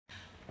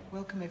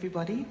Welcome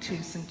everybody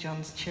to St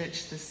John's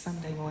Church this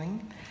Sunday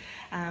morning.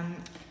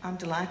 I'm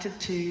delighted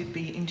to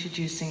be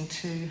introducing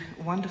two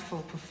wonderful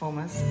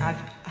performers. I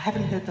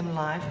haven't heard them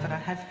live, but I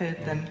have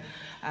heard them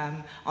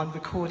on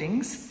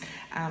recordings.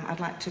 I'd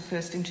like to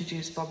first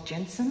introduce Bob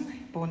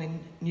Jensen, born in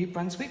New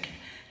Brunswick,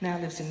 now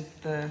lives in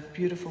the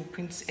beautiful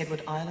Prince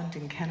Edward Island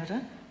in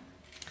Canada.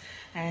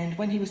 And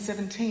when he was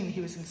 17,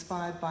 he was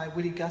inspired by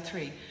Willie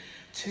Guthrie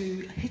to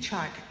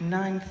hitchhike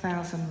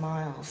 9,000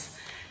 miles.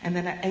 And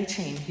then at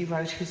 18, he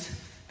wrote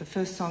the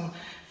first song,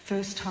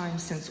 First Time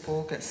Since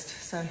August.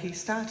 So he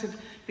started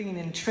being an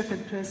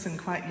intrepid person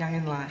quite young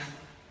in life.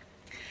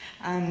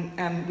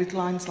 With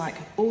lines like,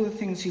 all the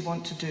things you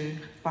want to do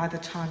by the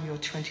time you're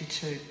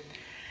 22.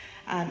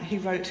 He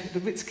wrote The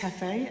Ritz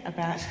Cafe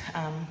about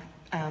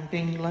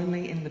being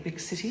lonely in the big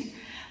city.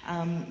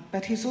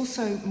 But he's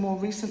also more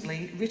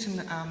recently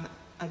written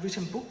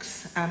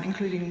books,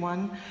 including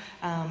one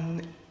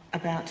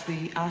about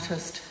the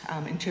artist,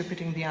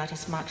 interpreting the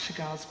artist Marc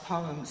Chagall's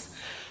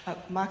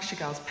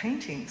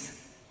paintings.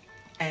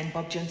 And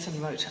Bob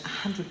Jensen wrote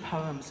 100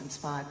 poems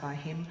inspired by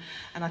him.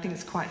 And I think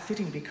it's quite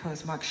fitting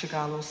because Marc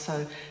Chagall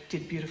also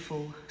did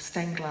beautiful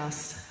stained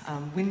glass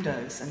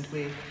windows. And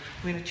we're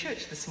in a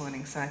church this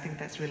morning, so I think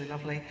that's really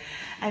lovely.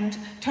 And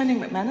Tony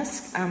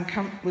McManus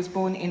was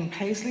born in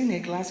Paisley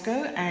near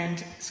Glasgow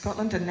and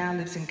Scotland and now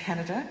lives in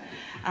Canada.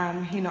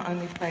 He not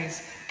only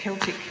plays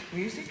Celtic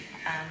music,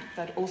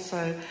 but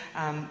also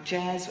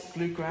jazz,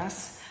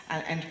 bluegrass,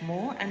 and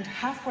more. And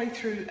halfway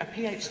through a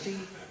PhD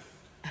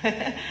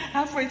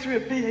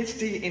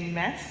in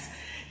maths,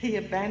 he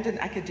abandoned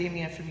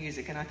academia for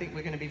music, and I think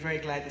we're going to be very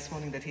glad this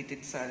morning that he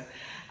did so.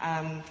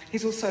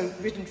 He's also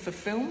written for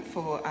film,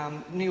 for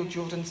Neil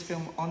Jordan's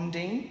film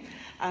Ondine,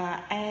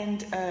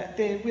 and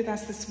they're with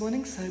us this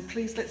morning, so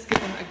please let's give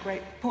them a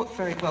great Port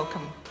Fairy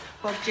welcome.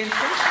 Bob Jensen.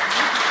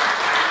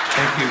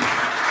 Thank you.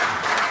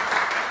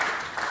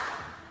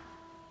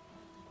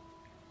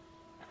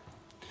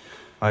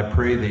 I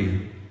pray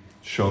thee,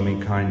 show me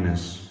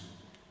kindness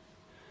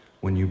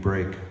when you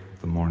break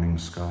the morning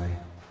sky.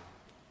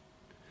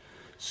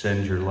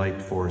 Send your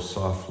light forth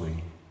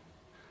softly,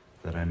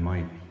 that I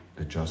might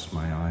adjust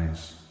my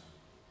eyes.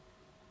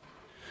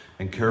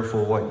 And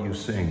careful what you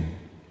sing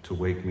to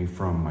wake me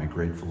from my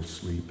grateful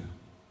sleep.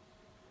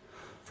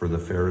 For the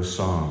fairest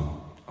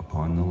song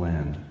upon the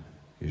land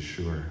is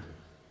sure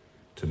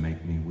to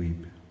make me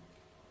weep.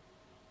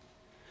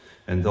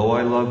 And though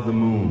I love the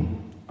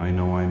moon, I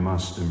know I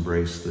must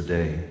embrace the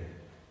day,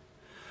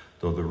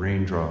 though the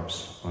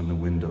raindrops on the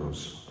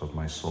windows of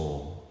my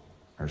soul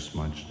are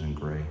smudged and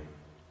gray.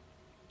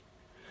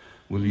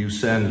 Will you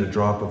send a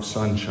drop of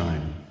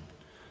sunshine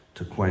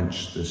to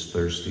quench this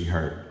thirsty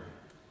heart,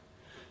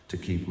 to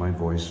keep my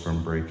voice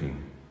from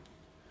breaking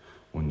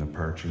when the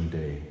parching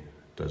day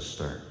does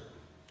start?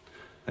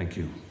 Thank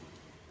you.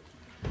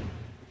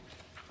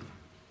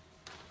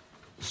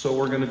 So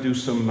we're going to do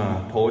some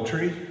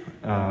poetry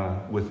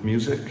with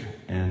music,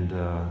 and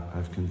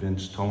I've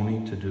convinced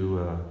Tony to do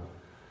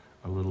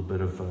a little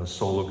bit of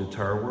solo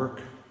guitar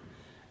work.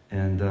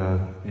 And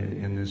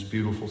in this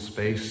beautiful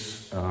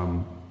space,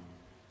 a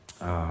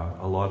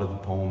lot of the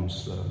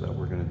poems that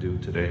we're going to do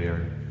today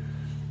are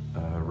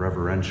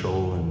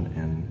reverential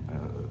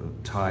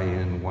and tie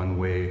in one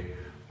way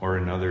or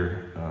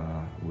another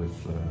with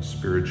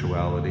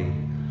spirituality.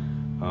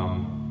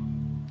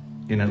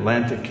 In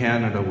Atlantic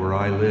Canada, where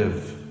I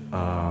live,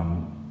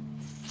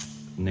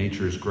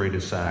 nature's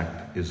greatest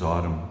act is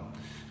autumn.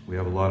 We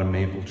have a lot of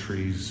maple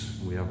trees,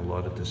 we have a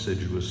lot of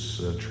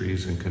deciduous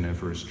trees and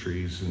coniferous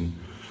trees, and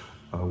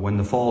when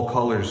the fall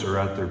colors are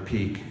at their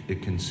peak,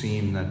 it can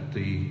seem that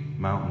the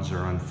mountains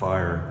are on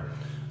fire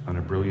on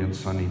a brilliant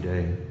sunny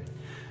day.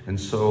 And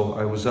so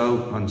I was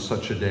out on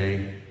such a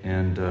day,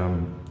 and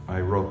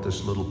I wrote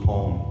this little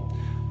poem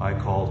I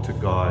call to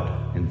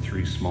God in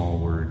 3 small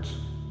words.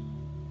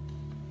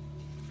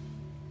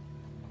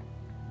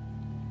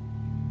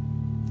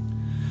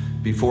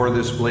 Before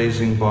this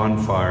blazing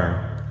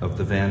bonfire of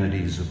the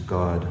vanities of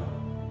God,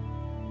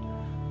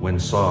 when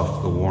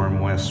soft the warm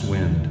west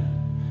wind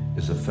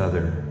is a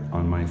feather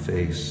on my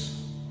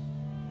face,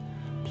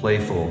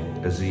 playful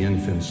as the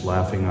infant's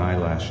laughing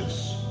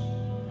eyelashes,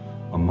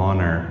 a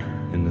monarch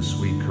in the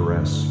sweet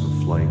caress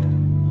of flight.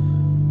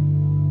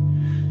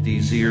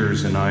 These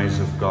ears and eyes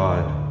of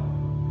God,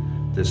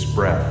 this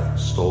breath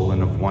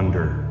stolen of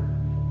wonder,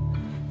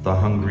 the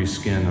hungry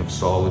skin of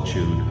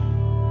solitude,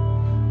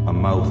 a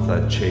mouth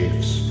that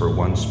chafes for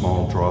one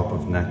small drop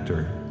of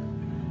nectar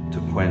to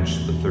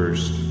quench the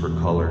thirst for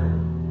color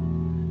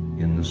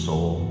in the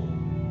soul.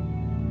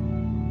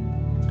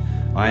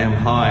 I am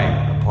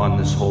high upon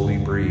this holy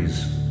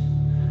breeze,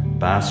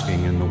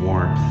 basking in the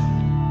warmth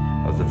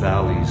of the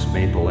valley's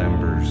maple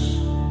embers,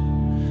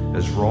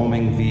 as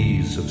roaming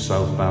V's of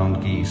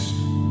southbound geese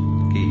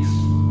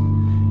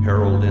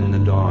herald in the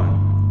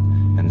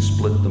dawn and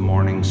split the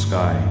morning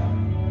sky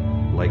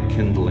like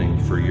kindling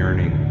for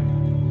yearning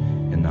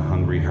in the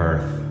hungry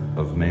hearth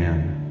of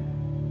man,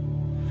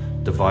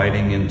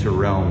 dividing into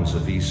realms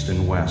of east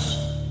and west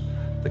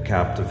the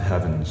captive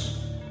heavens,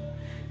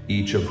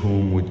 each of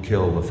whom would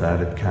kill the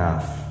fatted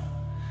calf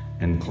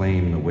and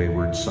claim the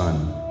wayward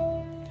son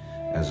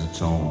as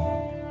its own.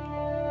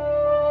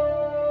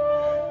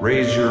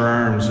 Raise your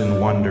arms in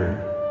wonder,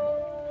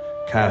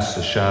 cast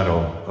the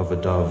shadow of a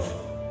dove,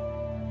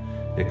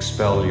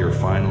 expel your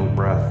final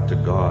breath to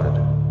God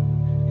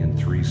in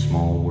 3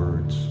 small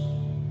words.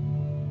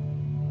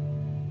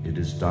 It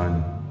is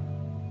done,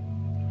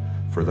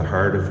 for the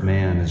heart of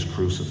man is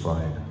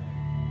crucified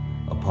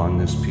upon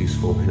this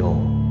peaceful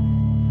hill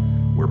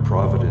where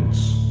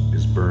providence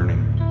is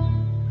burning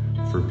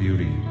for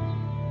beauty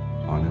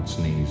on its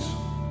knees.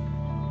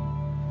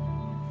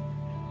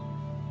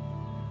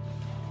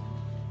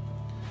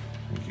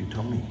 Thank you,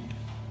 Tony.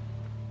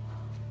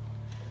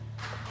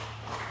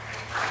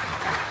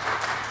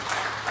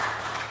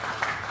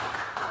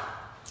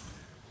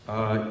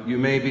 You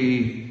may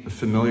be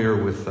familiar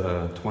with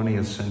a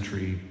 20th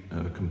century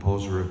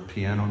composer of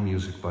piano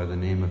music by the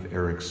name of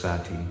Erik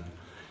Satie.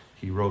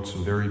 He wrote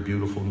some very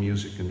beautiful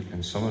music,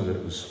 and some of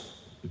it was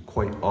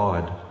quite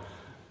odd,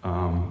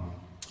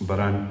 but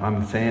I'm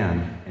a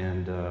fan,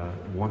 and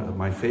one of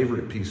my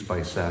favorite piece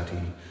by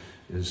Satie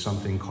is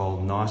something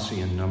called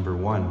Gnossian No.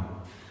 1.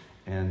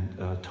 And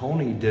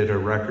Tony did a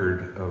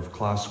record of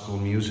classical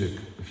music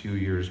a few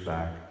years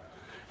back,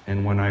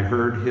 and when I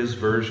heard his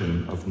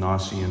version of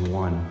Gnossian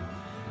 1,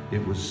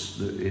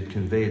 it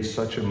conveyed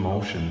such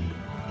emotion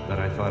that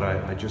I thought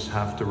I just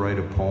have to write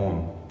a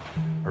poem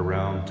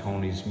around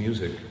Tony's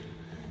music.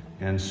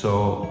 And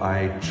so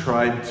I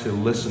tried to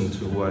listen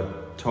to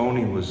what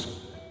Tony was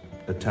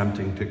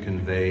attempting to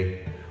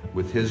convey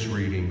with his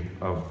reading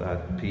of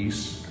that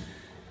piece,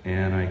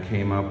 and I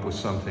came up with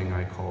something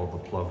I call the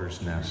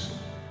Plover's Nest.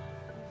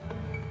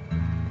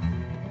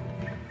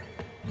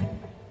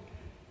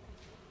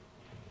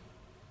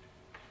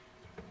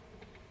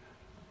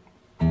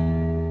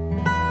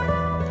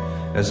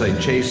 As I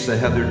chase the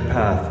heathered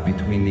path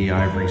between the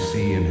ivory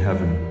sea and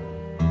heaven,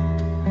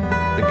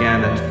 the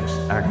gannet's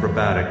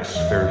acrobatics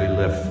fairly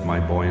lift my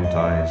buoyant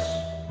eyes.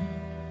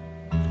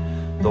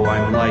 Though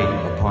I'm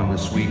light upon the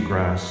sweet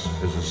grass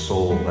as a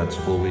soul that's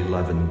fully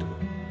leavened,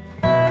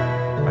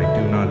 I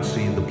do not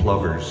see the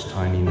plover's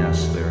tiny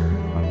nest there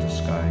unto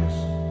skies.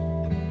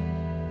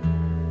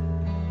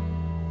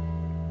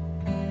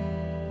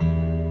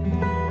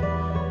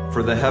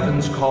 For the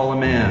heavens call a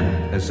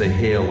man as they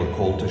hail a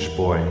coltish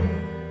boy,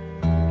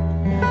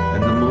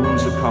 and the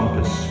moon's a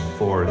compass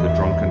for the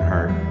drunken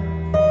heart.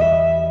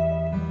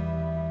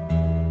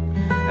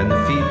 And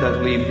the feet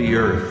that leave the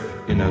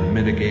earth in a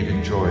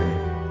mitigated joy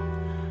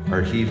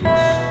are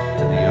heedless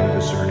to the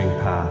undiscerning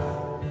path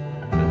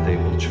that they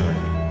will chart.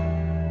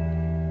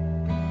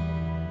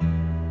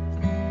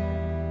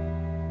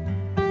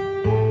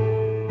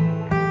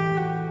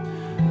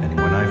 And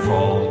when I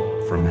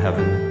fall from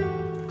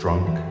heaven,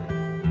 drunk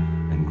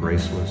and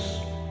graceless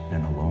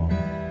and alone,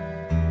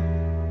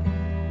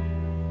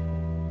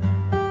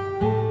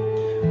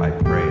 I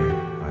pray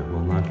I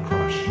will not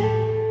crush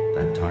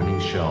that tiny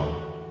shell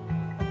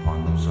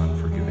upon those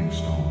unforgiving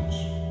stones.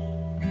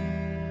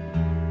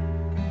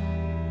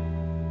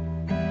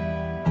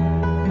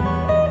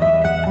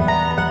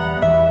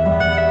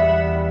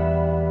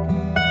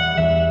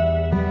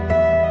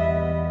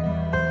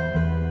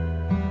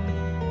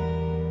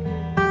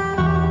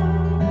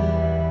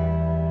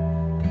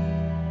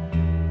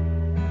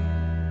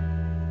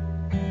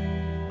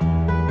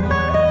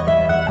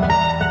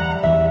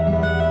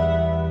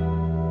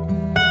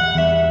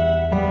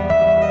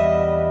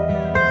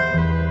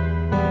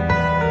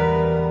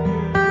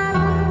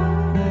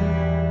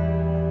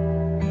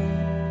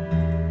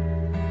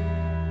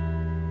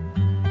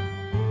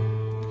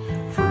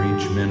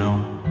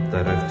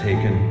 That I've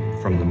taken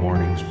from the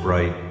morning's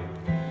bright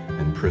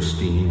and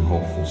pristine,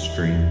 hopeful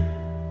stream,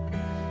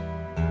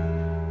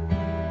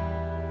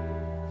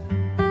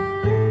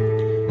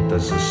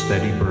 does the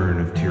steady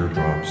burn of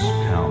teardrops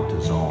count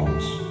as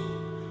alms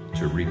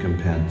to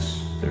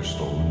recompense their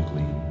stolen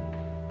gleam?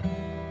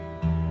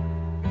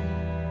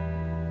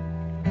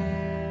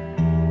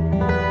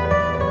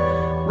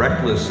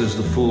 Reckless is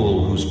the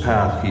fool whose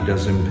path he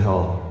does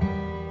impel,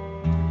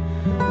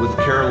 with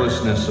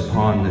carelessness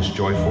upon this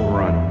joyful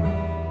run.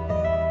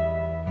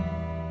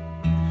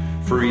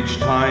 For each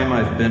time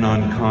I've been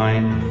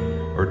unkind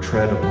or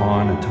tread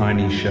upon a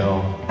tiny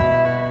shell,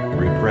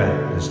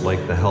 regret is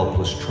like the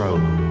helpless trout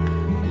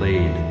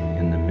laid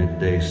in the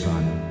midday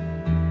sun.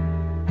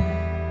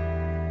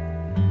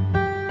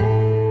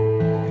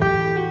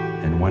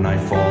 And when I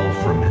fall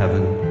from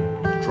heaven,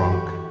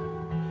 drunk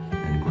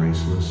and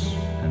graceless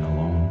and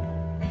alone,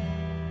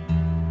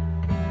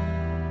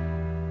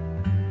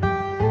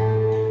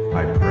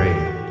 I pray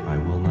I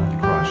will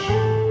not crush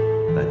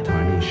that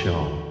tiny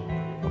shell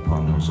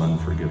upon those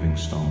unforgiving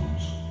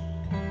stones.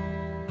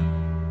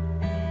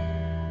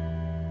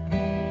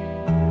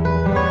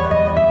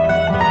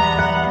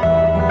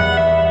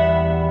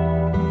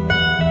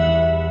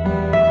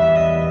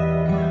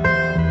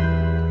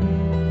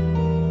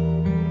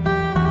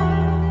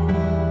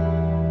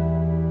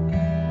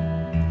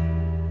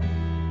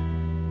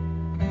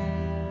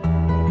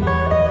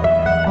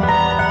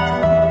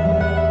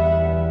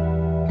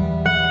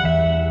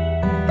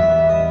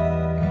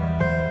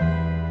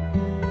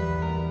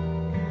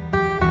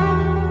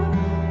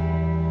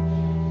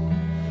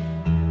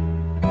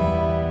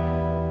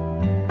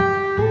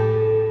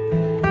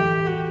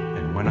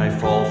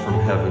 fall from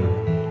heaven,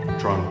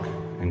 drunk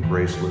and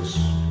graceless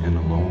and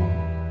alone.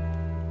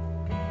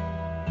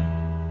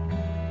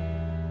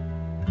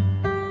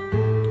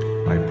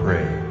 I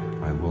pray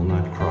I will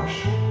not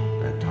crush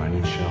that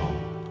tiny shell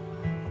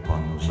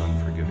upon those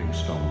unforgiving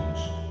stones.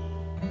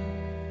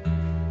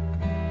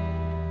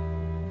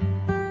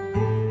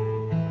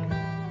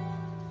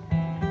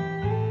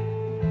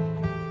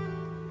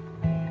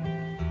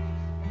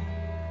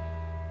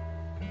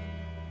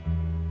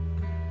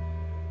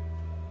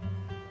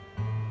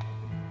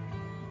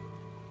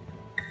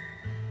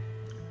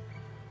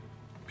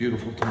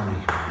 Beautiful, Tony.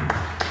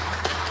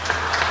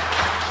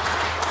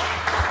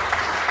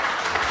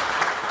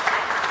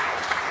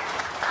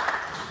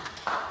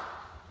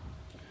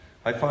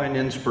 I find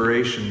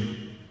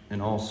inspiration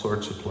in all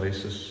sorts of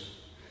places.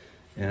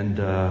 And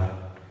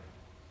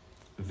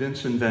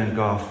Vincent van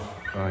Gogh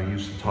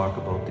used to talk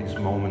about these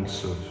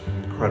moments of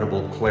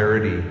incredible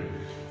clarity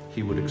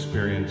he would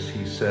experience.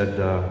 He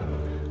said,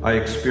 I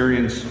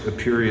experience a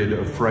period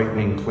of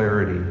frightening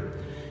clarity.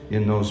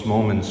 In those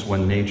moments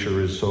when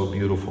nature is so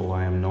beautiful,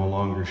 I am no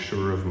longer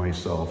sure of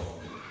myself,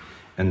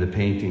 and the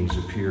paintings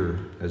appear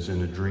as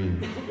in a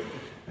dream.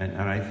 And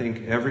I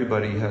think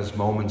everybody has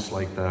moments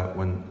like that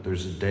when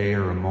there's a day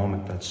or a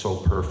moment that's so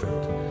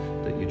perfect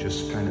that you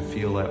just kind of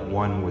feel at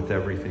one with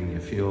everything. You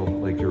feel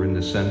like you're in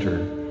the center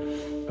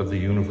of the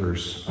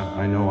universe.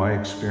 I know I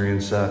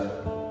experience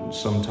that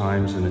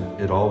sometimes, and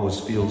it always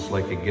feels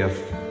like a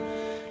gift.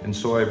 And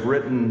so I've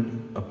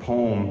written a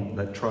poem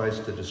that tries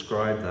to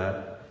describe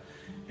that.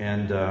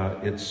 And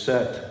it's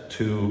set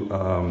to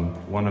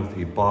one of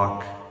the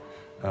Bach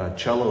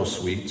cello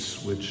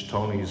suites, which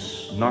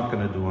Tony's not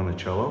going to do on a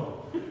cello.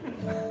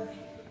 I'd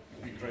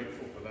be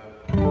grateful for that.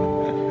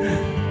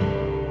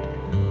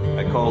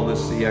 I call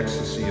this the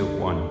ecstasy of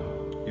one.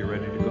 You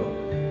ready to go?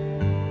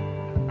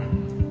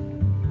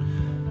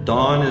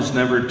 Dawn is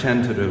never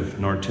tentative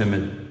nor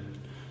timid,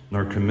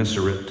 nor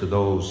commiserate to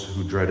those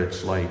who dread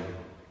its light.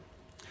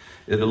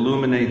 It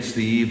illuminates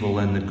the evil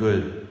and the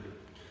good,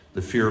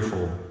 the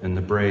fearful and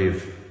the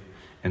brave,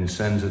 and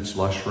sends its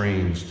lush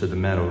rains to the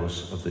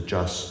meadows of the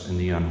just and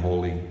the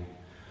unholy,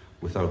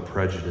 without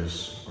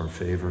prejudice or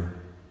favor.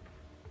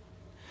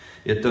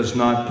 It does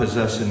not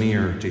possess an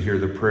ear to hear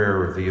the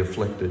prayer of the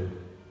afflicted,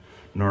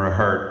 nor a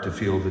heart to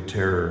feel the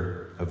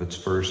terror of its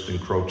first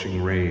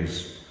encroaching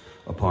rays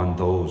upon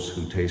those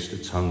who taste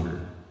its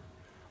hunger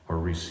or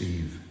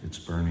receive its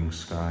burning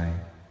sky.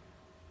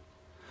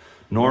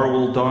 Nor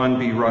will dawn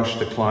be rushed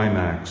to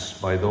climax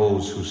by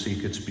those who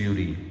seek its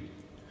beauty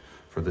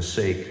for the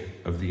sake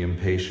of the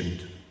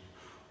impatient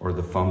or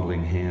the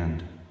fumbling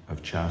hand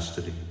of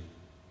chastity.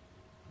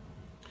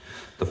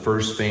 The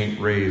first faint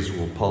rays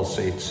will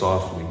pulsate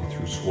softly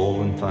through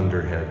swollen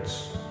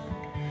thunderheads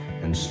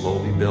and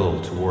slowly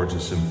build towards a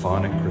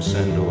symphonic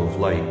crescendo of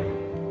light,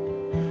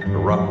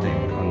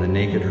 erupting on the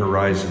naked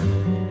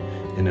horizon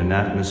in an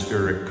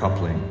atmospheric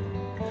coupling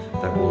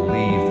that will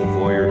leave the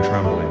voyeur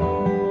trembling.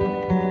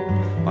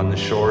 On the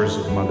shores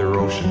of Mother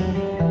Ocean,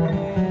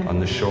 on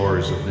the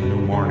shores of the new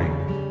morning,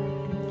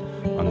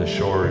 on the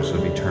shores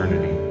of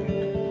eternity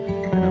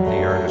and of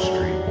the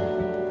artistry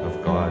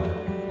of God.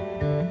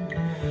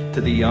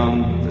 To the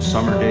young, the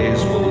summer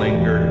days will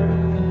linger,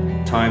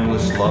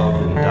 timeless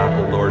love in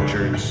dappled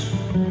orchards,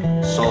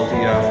 salty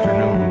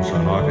afternoons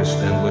on August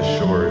endless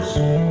shores,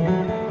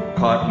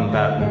 cotton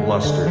battened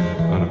luster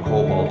on a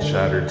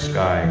cobalt-shattered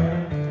sky,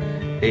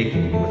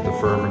 aching with the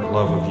fervent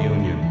love of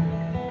union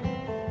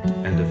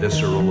and a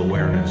visceral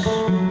awareness,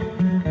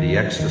 the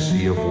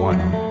ecstasy of one,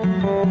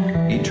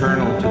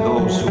 eternal to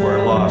those who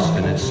are lost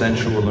in its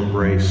sensual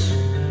embrace,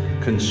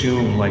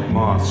 consumed like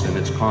moths in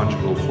its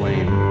conjugal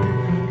flame,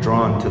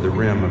 drawn to the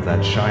rim of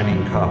that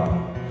shining cup,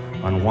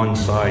 on one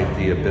side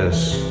the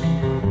abyss,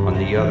 on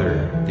the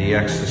other the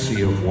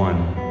ecstasy of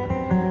one,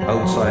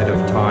 outside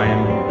of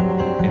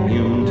time,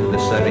 immune to the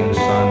setting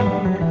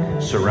sun,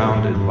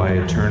 surrounded by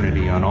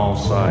eternity on all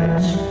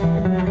sides,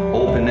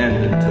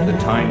 open-ended to the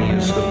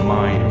tiniest of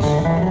minds,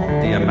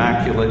 the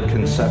immaculate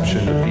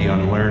conception of the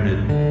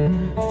unlearned,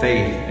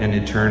 faith and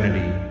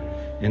eternity,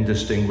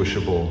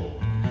 indistinguishable,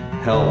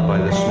 held by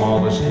the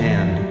smallest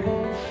hand,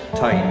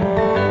 tight,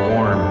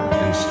 warm,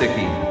 and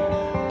sticky,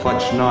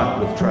 clutched not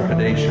with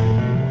trepidation,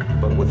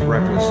 but with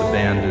reckless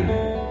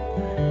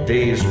abandon,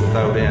 days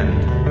without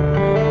end,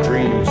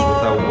 dreams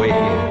without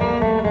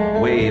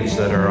waking, waves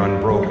that are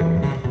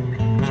unbroken,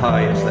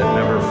 tides that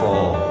never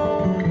fall,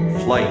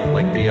 flight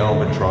like the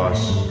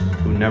albatross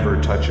who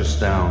never touches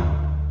down.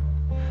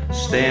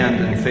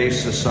 Stand and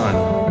face the sun,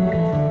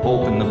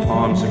 open the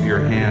palms of your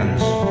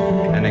hands,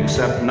 and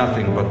accept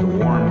nothing but the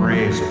warm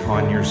rays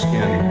upon your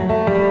skin,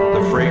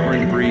 the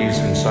fragrant breeze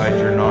inside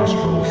your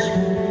nostrils,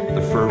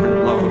 the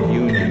fervent love of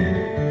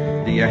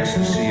union, the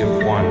ecstasy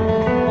of one.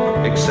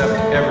 Accept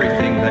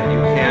everything that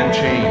you can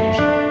change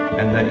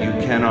and that you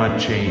cannot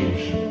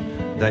change,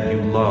 that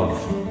you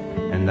love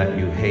and that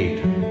you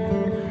hate.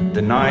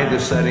 Deny the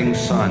setting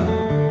sun,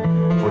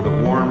 for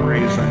the warm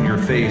rays on your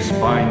face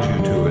bind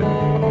you to it,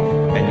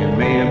 and you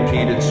may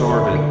impede its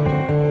orbit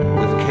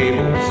with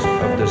cables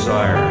of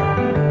desire,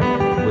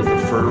 with the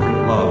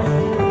fervent love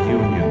of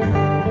union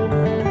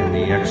in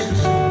the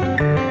ecstasy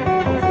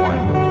of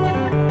one.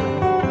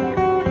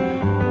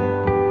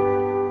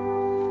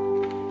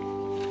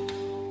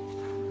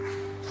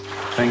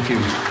 Thank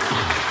you.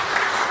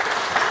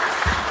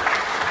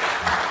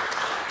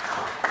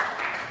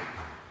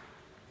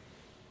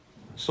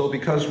 So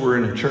because we're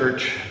in a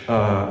church,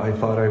 I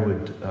thought I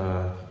would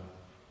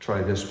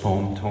try this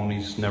poem.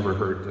 Tony's never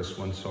heard this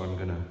one, so I'm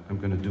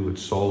gonna do it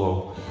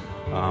solo.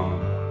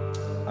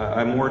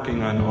 I'm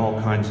working on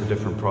all kinds of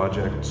different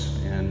projects,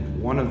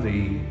 and one of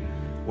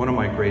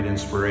my great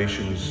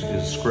inspirations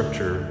is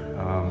scripture.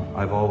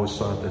 I've always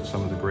thought that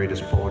some of the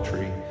greatest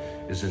poetry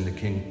is in the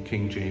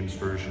King James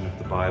Version of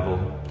the Bible,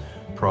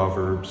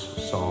 Proverbs,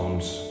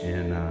 Psalms,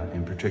 and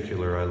in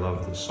particular, I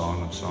love the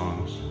Song of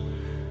Songs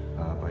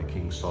by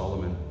King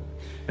Solomon.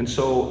 And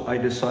so I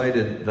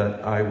decided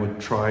that I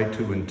would try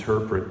to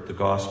interpret the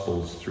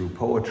Gospels through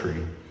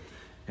poetry.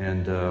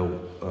 And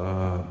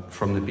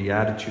from the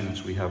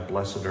Beatitudes, we have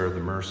 "Blessed are the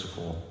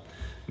merciful,"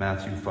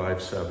 Matthew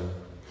 5:7.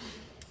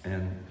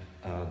 And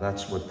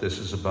that's what this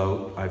is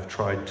about. I've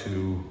tried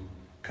to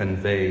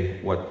convey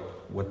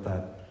what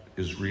that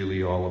is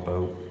really all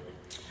about.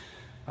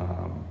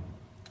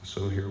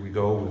 So here we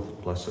go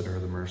with "Blessed are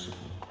the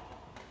merciful."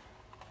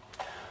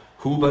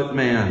 Who but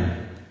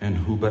man, and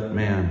who but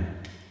man?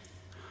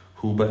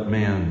 Who but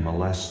man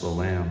molests the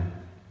lamb?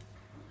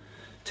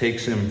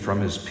 Takes him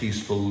from his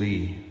peaceful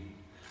lee,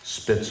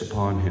 spits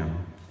upon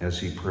him as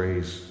he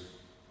prays,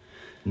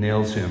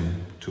 nails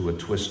him to a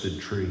twisted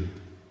tree,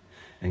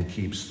 and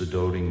keeps the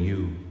doting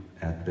ewe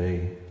at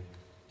bay.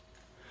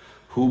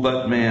 Who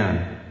but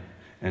man,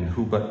 and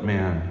who but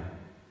man?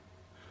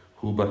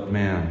 Who but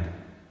man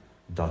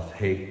doth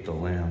hate the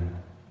lamb?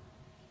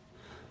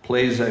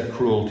 Plays at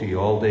cruelty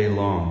all day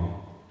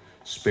long,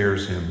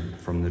 spares him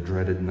from the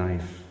dreaded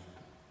knife.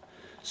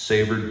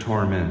 Savored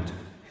torment,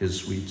 his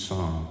sweet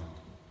song,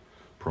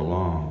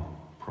 prolong,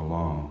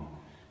 prolong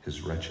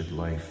his wretched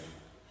life.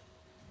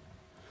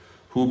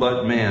 Who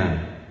but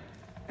man,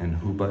 and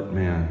who but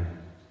man?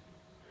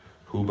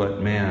 Who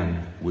but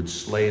man would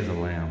slay the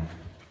lamb?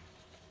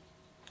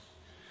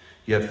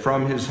 Yet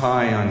from his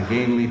high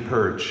ungainly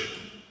perch,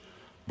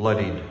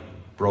 bloodied,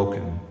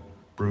 broken,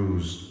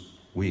 bruised,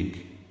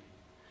 weak,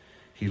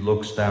 he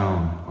looks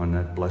down on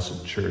that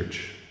blessed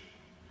church.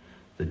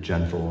 The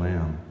gentle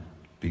lamb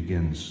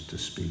begins to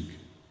speak.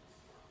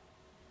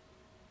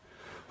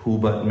 Who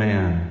but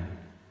man,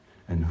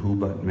 and who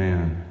but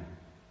man?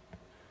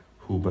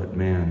 Who but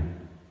man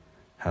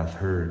hath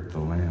heard the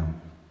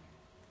lamb?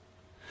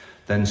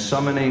 Then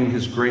summoning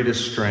his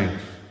greatest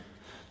strength,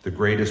 the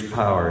greatest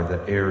power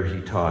that e'er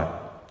he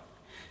taught,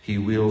 he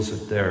wields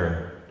it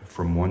there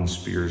from one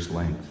spear's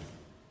length.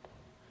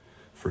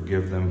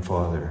 Forgive them,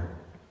 Father,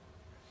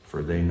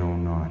 for they know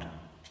not.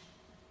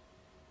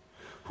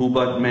 Who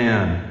but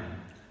man,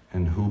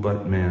 and who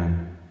but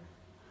man?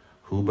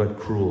 Who but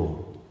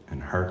cruel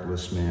and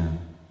heartless man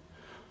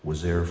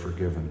was e'er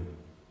forgiven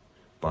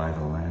by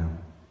the Lamb?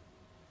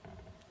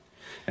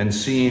 And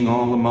seeing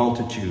all the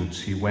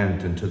multitudes, he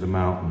went into the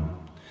mountain,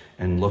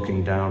 and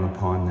looking down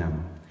upon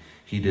them,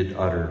 he did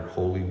utter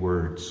holy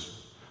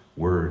words,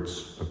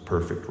 words of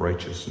perfect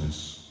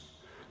righteousness.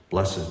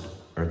 Blessed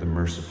are the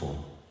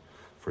merciful,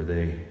 for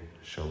they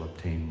shall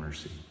obtain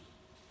mercy.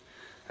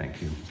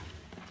 Thank you.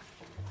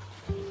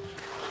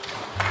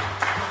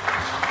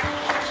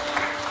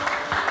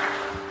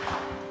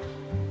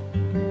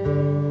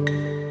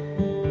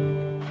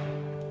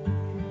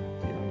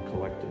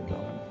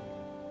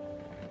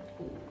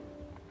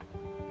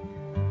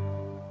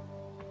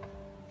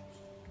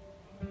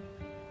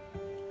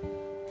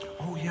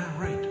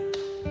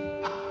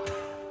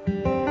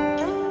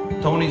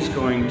 Tony's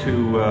going to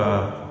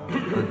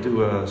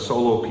do a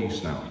solo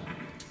piece now,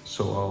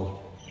 so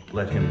I'll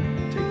let him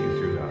take you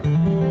through that.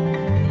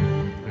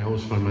 I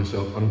always find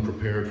myself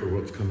unprepared for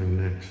what's coming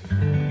next.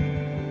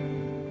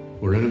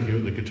 Were any of you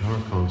at the guitar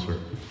concert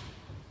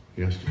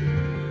yesterday?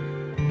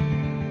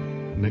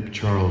 Nick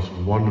Charles,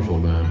 wonderful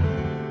man,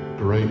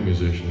 great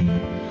musician,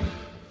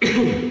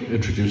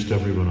 introduced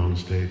everyone on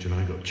stage, and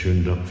I got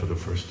tuned up for the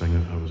first thing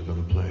that I was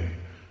going to play,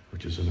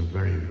 which is in a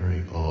very,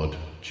 very odd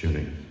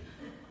tuning.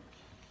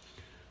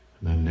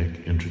 And then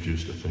Nick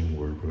introduced a thing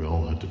where we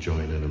all had to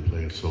join in and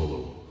play a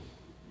solo.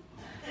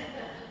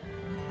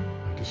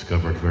 I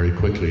discovered very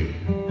quickly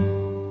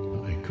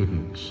that I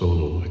couldn't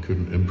solo, I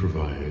couldn't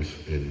improvise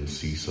in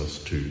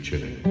C-sus2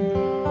 tuning.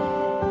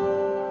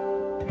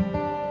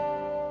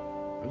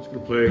 I'm just going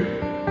to play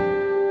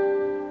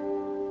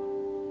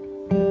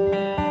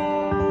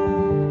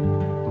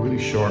a really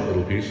short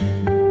little piece,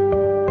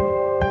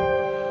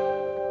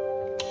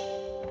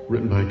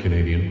 written by a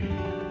Canadian,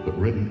 but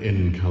written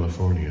in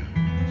California.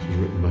 This was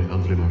written by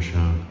André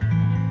Marchand,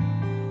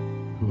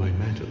 who I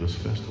met at this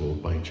festival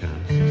by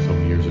chance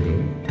some years ago.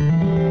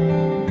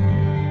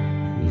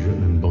 It was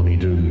written in Bonnie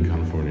Doon,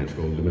 California. It's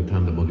called Le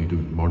Matin de Bonnie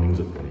Doon, Mornings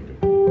at Bonnie Doon.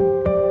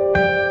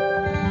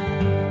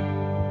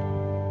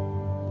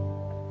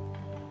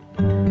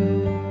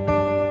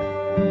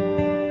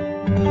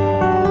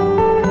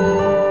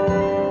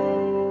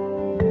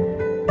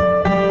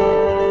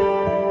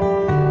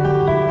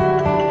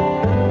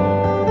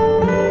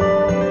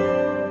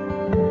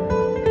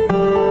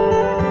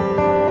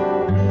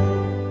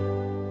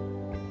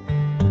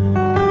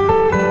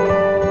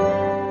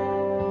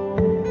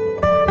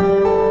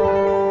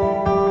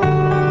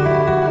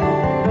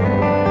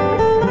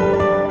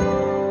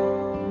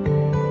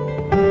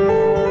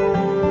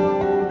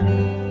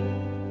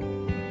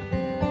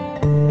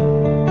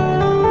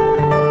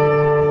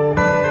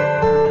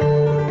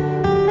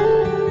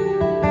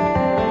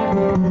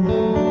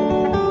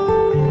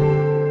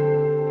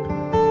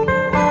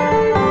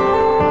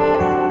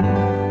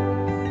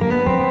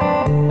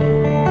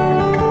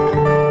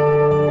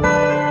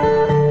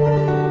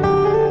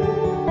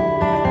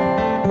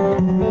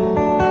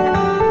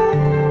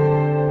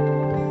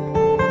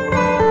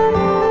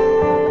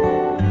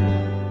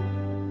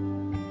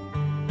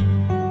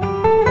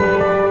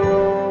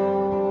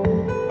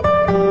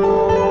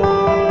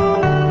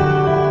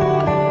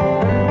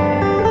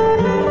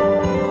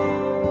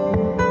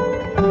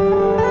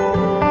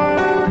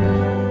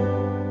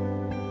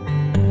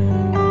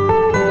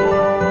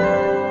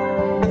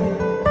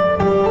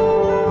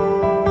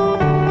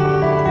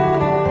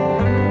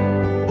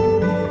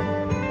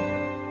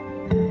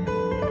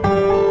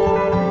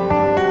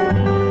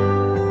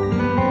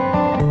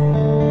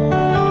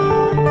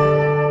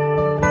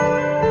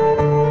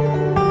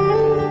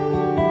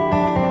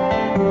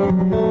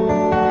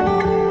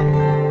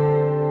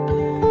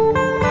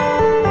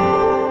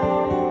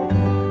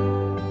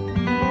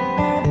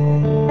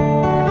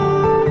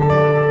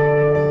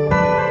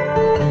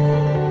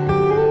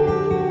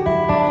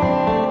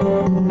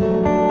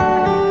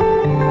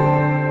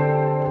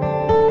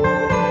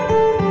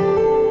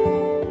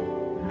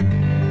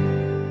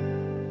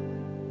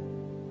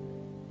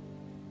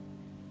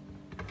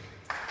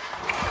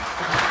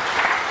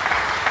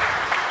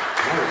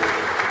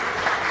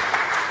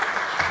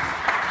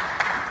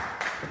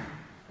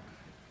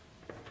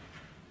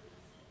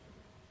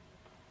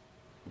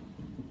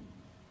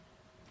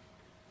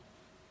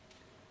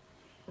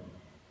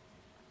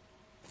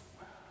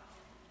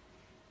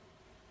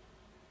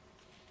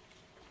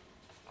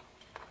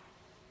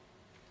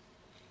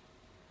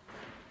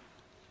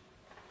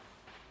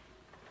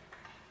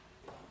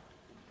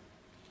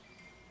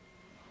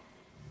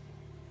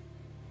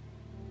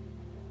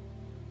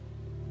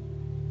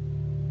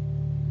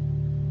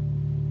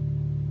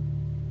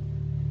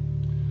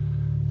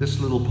 This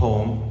little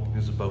poem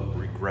is about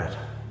regret.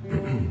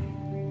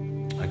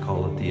 I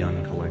call it the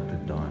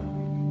uncollected dawn.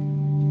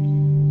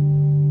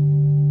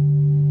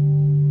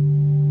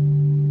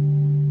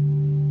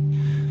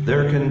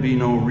 There can be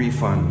no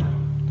refund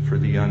for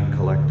the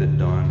uncollected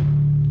dawn,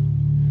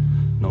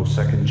 no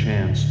second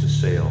chance to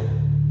sail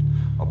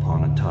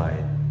upon a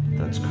tide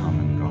that's come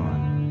and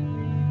gone.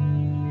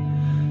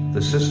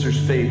 The sister's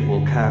fate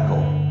will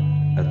cackle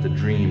at the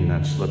dream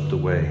that slipped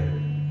away,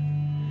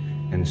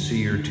 and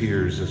see your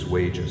tears as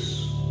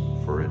wages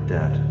for a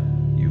debt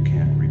you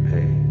can't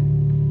repay.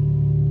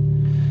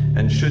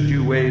 And should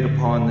you wait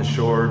upon the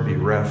shore,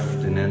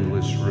 bereft in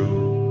endless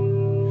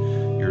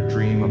rue, your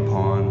dream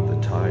upon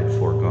the tide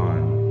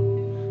foregone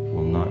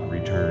will not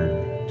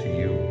return to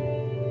you.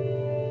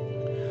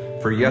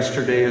 For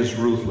yesterday is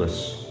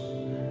ruthless,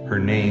 her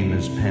name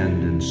is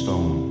penned in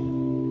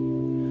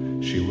stone.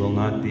 She will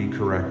not be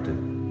corrected,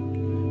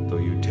 though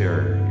you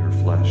tear your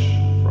flesh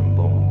from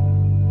bone.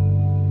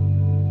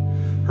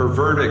 Her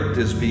verdict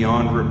is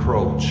beyond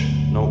reproach,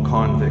 no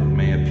convict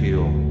may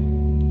appeal.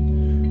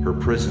 Her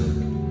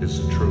prison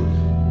is the truth,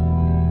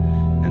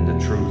 and the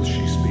truth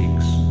she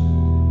speaks,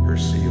 her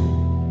seal.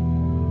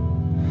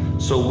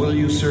 So will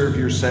you serve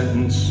your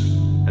sentence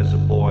as a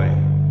boy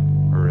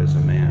or as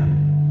a man,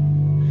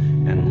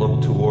 and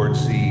look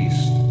towards the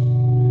east,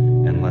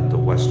 and let the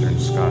western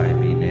sky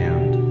be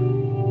damned?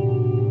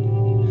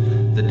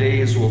 The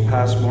days will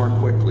pass more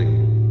quickly,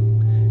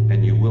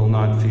 and you will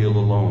not feel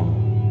alone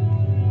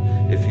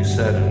if you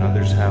set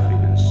another's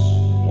happiness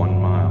 1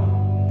 mile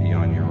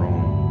beyond your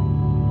own.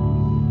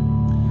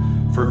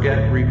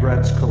 Forget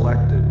regrets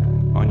collected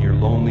on your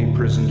lonely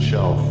prison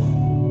shelf,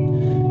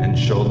 and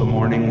show the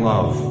morning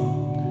love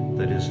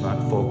that is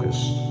not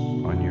focused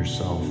on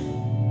yourself.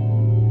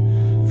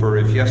 For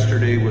if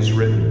yesterday was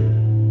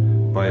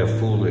written by a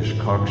foolish,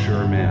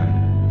 cocksure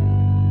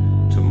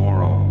man,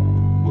 tomorrow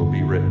will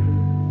be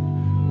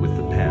written with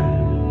the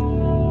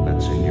pen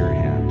that's in your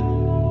hand.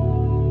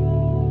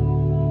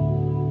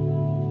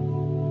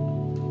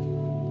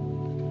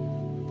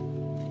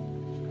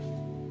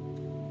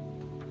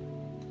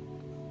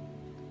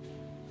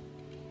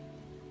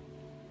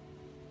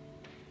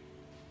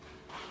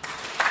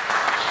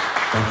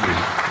 Thank you.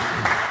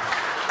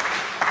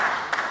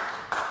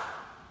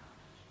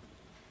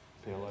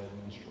 Pale-eyed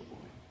minstrel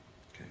boy.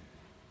 Okay.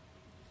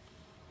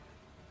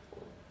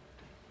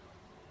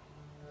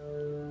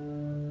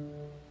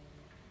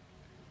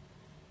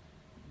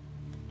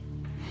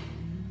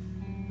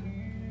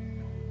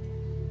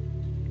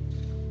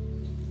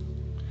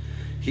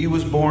 He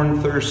was born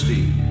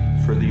thirsty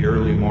for the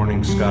early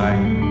morning sky,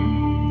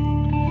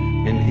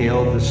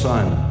 inhaled the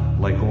sun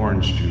like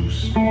orange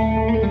juice,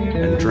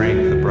 and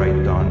drank the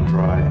bright dawn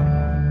dry.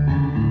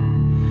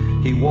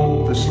 He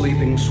woke the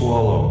sleeping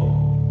swallow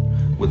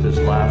with his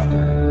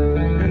laughter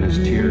and his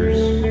tears,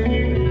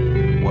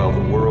 while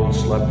the world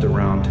slept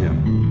around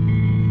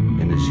him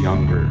in his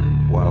younger,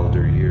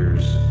 wilder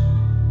years.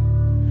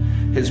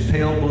 His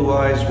pale blue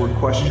eyes were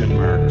question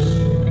marks,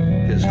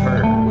 his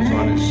heart was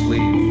on his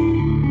sleeve,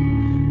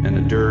 and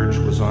a dirge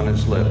was on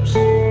his lips,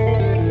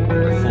 and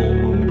the full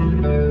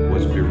moon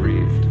was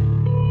bereaved.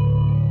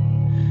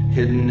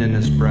 hidden in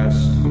his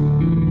breast,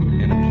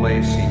 in a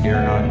place he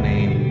dare not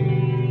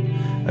name,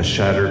 a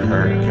shattered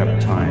heart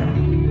kept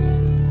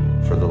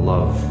time for the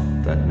love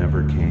that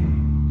never came.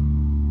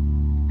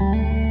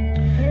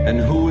 And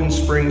who in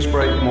spring's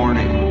bright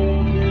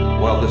morning,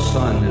 while the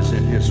sun is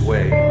in his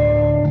way,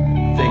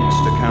 thinks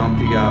to count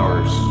the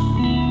hours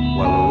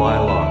while the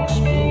lilacs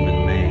bloom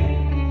in May?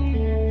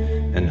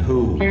 And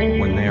who,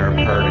 when they are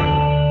parting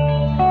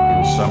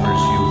in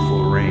summer's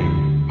youthful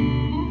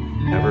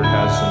rain, never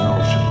has the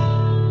notion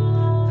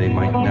they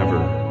might never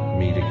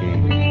meet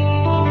again?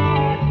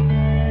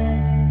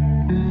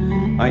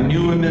 I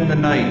knew him in the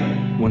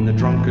night when the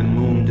drunken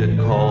moon did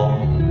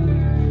call,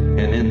 and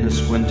in the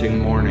squinting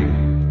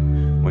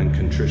morning when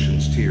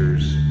contrition's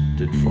tears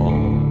did fall.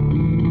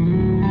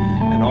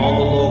 And all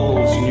the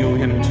locals knew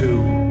him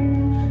too,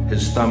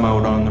 his thumb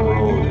out on the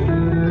road,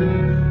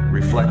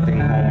 reflecting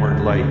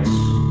homeward lights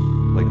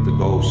like the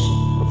ghost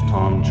of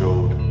Tom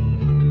Joad.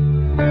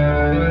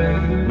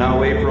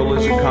 Now April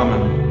is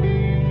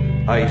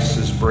a-comin', ice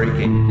is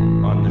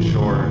breaking on the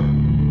shore,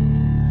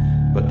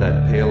 but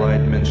that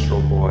pale-eyed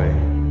minstrel boy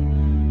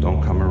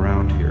don't come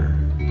around here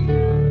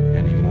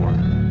anymore.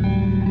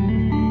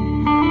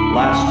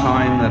 Last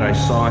time that I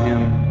saw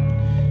him,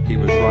 he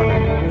was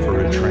running for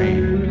a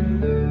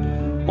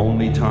train.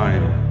 Only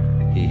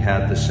time he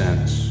had the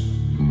sense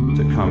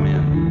to come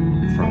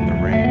in from the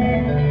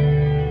rain.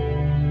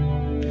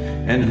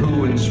 And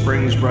who in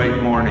spring's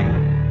bright morning,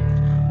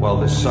 while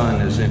the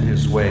sun is in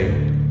his way,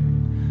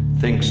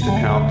 thinks to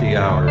count the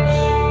hours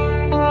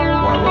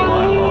while the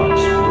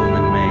lilacs bloom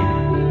in May?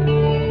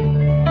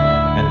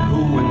 And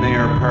who, when they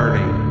are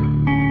parting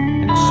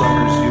in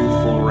summer's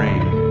youthful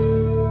rain,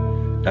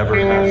 ever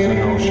has the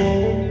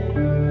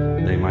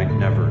notion they might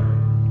never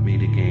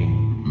meet again?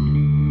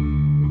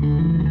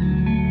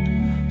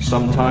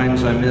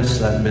 Sometimes I miss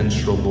that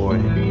minstrel boy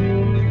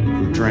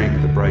who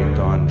drank the bright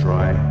dawn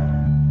dry.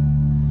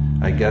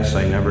 I guess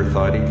I never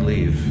thought he'd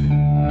leave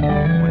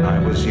when I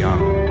was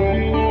young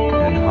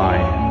and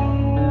high.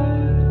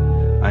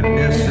 I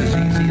miss his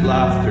easy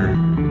laughter,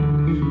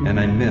 and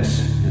I miss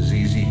his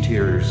easy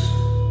tears.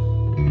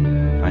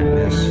 I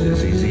miss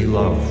his easy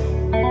love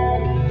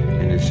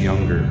in his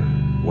younger,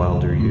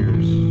 wilder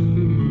years.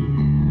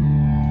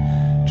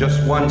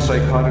 Just once I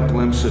caught a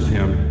glimpse of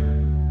him.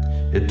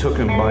 It took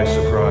him by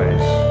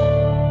surprise.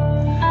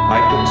 I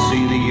could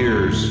see the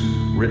years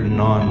written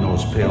on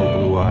those pale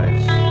blue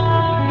eyes.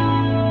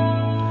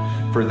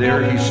 For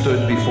there he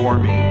stood before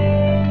me,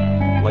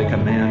 like a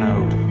man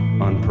out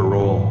on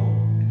parole.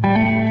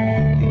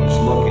 He was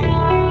looking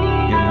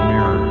in the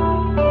mirror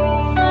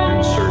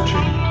and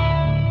searching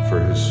for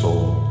his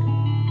soul.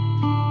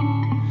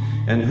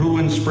 And who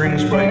in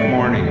spring's bright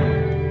morning,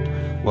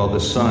 while the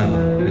sun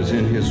is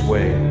in his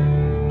way,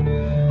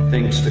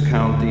 thinks to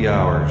count the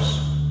hours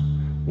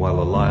while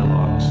the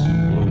lilacs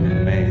bloom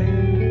in May?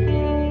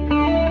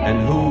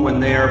 And who,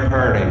 when they are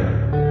parting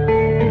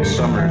in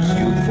summer's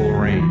youthful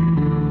rain,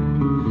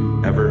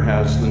 ever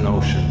has the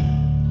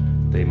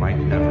notion they might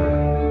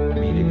never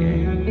meet again?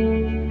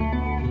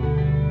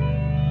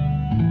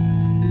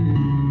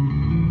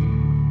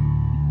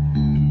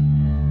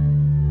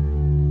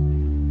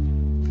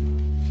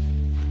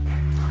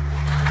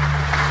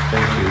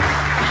 Thank you.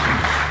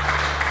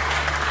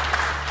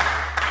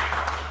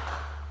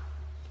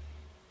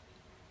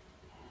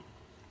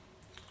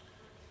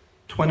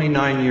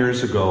 29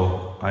 years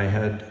ago, I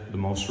had the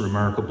most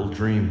remarkable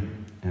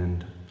dream,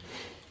 and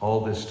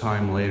all this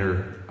time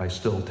later, I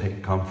still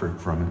take comfort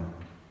from it.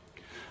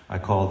 I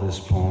call this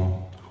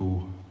poem,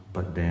 Who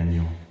But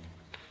Daniel?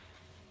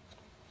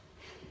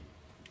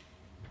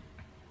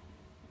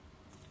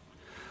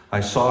 I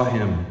saw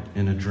him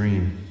in a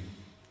dream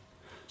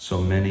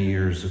so many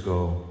years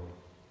ago,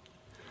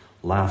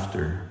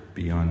 laughter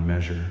beyond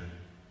measure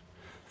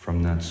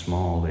from that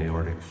small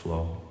aortic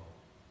flow.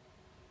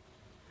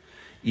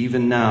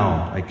 Even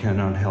now, I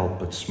cannot help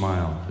but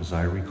smile as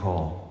I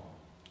recall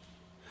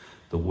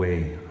the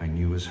way I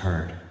knew his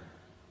heart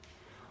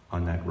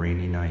on that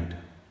rainy night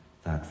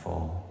that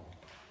fall.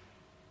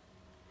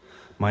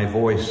 My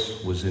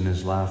voice was in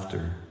his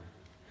laughter,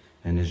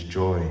 and his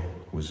joy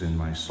was in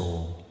my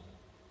soul.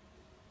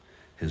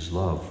 His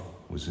love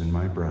was in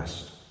my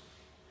breast,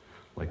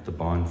 like the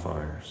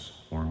bonfire's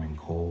warming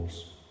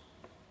coals.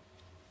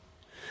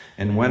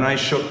 And when I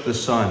shook the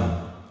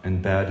sun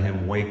and bade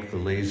him wake the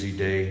lazy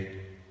day,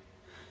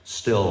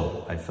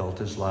 still I felt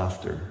his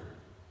laughter,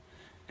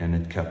 and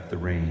it kept the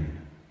rain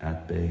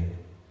at bay.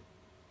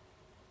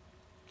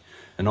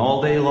 And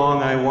all day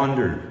long I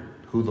wondered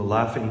who the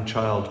laughing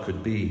child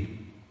could be,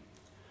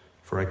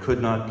 for I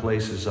could not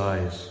place his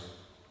eyes,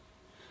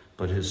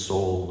 but his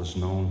soul was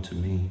known to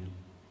me.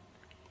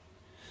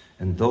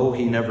 And though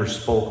he never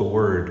spoke a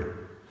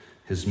word,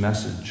 his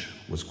message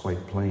was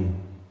quite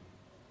plain,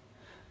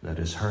 that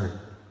his heart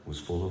was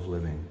full of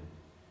living,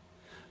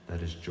 that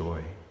his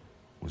joy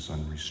was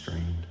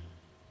unrestrained.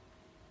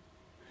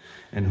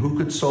 And who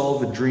could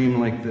solve a dream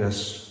like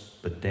this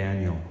but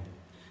Daniel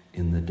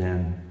in the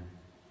den?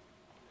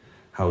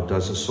 How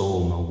does a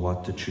soul know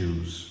what to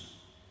choose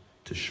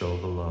to show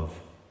the love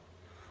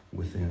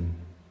within.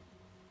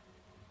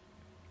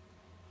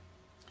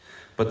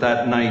 But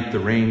that night the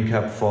rain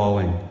kept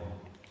falling,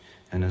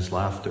 and his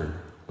laughter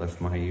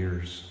left my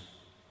ears.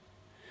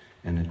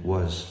 And it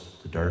was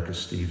the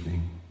darkest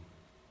evening,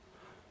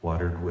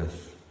 watered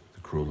with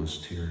the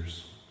cruelest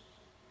tears.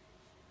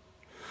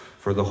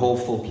 For the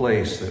hopeful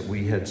place that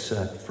we had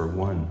set for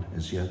one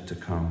is yet to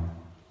come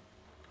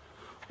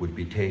would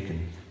be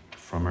taken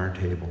from our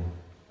table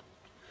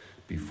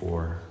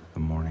before the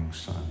morning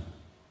sun.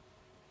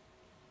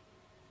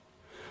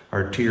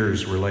 Our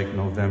tears were like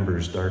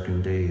November's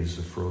darkened days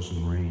of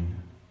frozen rain,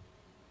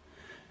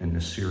 and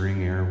the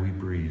searing air we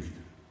breathed,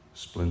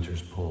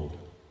 splinters pulled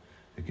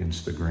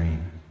against the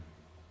grain.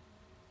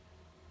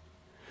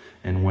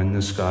 And when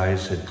the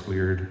skies had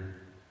cleared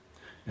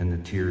and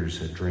the tears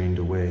had drained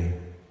away,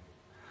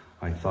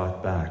 I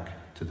thought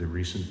back to the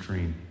recent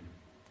dream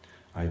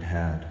I'd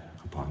had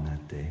upon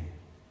that day.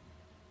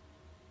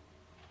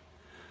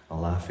 A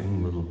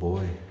laughing little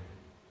boy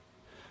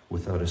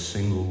without a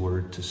single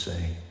word to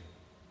say,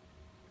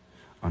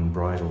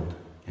 unbridled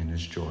in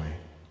his joy,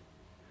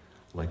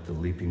 like the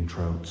leaping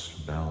trout's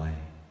ballet.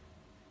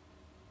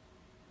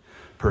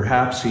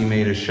 Perhaps he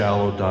made a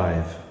shallow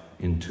dive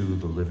into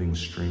the living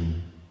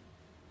stream,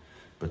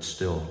 but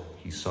still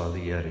he saw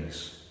the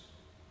eddies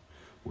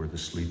where the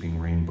sleeping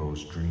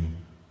rainbows dream.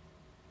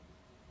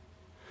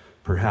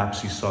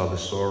 Perhaps he saw the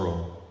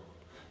sorrow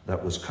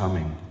that was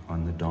coming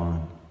on the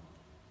dawn,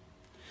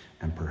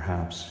 and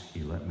perhaps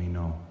he let me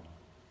know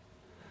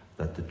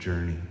that the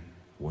journey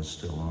was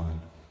still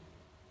on.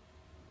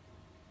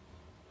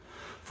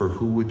 For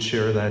who would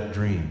share that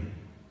dream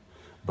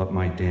but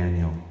my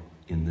Daniel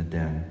in the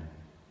den?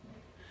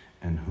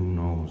 And who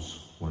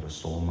knows what a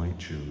soul might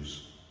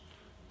choose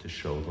to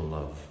show the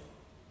love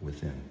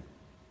within.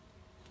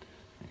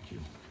 Thank you.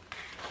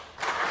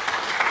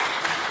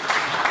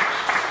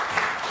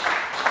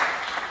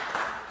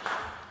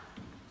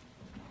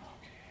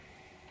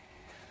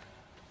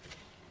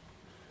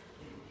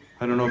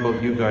 I don't know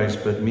about you guys,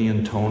 but me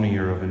and Tony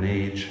are of an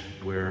age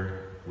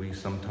where we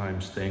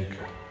sometimes think,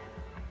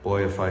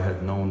 boy, if I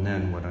had known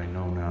then what I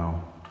know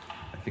now.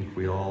 I think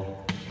we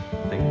all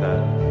think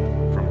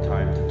that from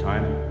time to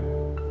time.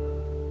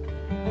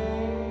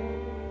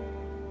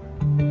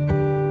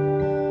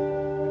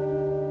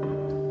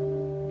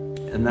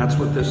 And that's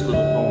what this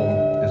little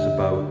poem is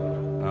about.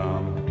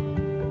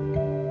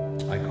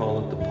 I call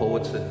it the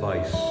poet's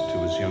advice to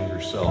his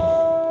younger self.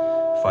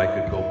 If I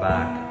could go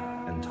back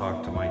and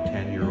talk to my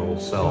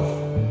 10-year-old self,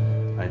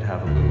 I'd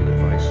have a little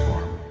advice for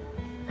him.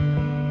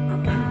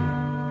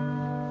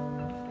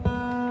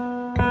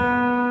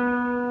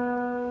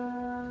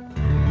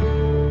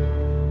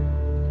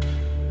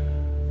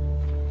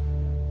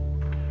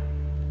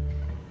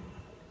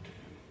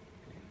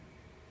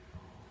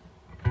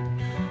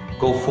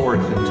 Go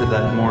forth into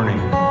that morning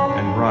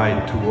and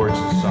ride towards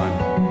the sun,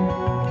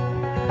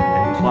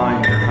 and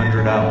climb your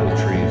 100 apple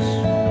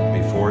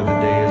trees before the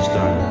day is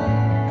done.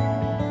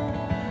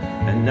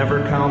 And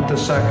never count the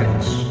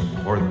seconds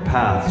or the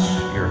paths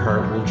your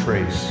heart will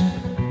trace,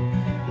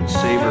 and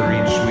savor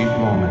each sweet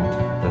moment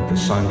that the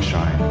sun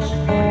shines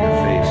on your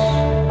face.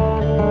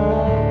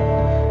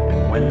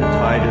 And when the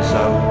tide is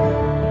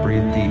out,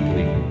 breathe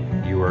deeply,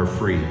 you are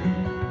free.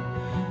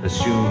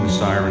 Assume the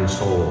siren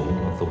soul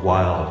of the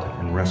wild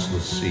and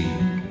restless sea.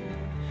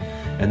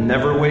 And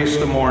never waste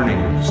a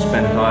morning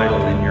spent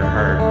idle in your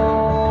heart,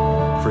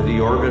 for the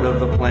orbit of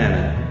the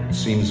planet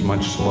seems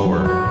much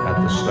slower at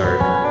the start.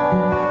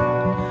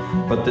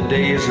 But the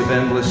days of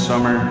endless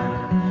summer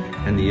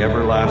and the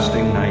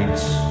everlasting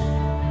nights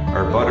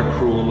are but a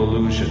cruel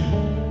illusion,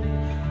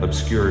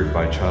 obscured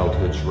by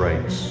childhood's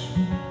rites.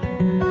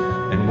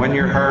 And when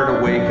your heart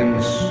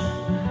awakens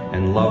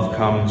and love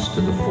comes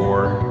to the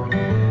fore,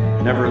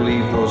 never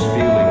leave those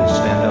feelings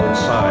stand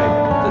outside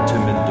the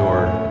timid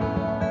door.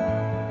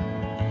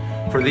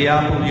 For the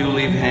apple you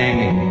leave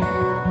hanging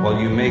while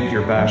you make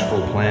your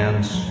bashful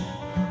plans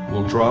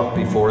will drop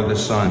before the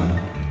sun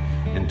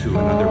into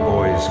another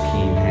boy's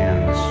keen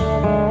hands.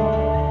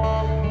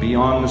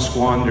 Beyond the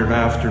squandered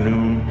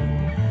afternoon,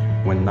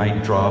 when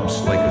night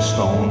drops like a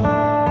stone,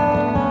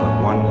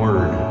 but one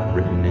word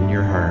written in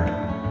your heart,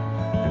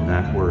 and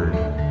that word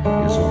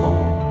is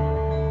alone.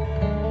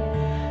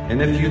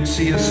 And if you'd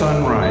see a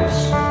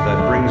sunrise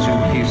that brings you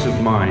peace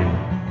of mind,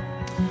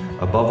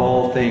 above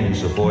all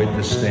things avoid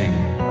the sting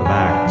of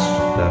acts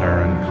that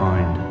are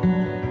unkind.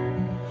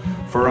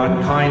 For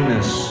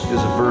unkindness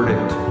is a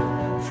verdict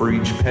for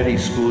each petty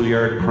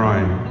schoolyard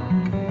crime,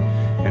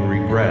 and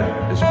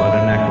regret is but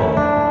an echo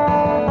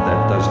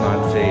that does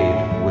not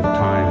fade with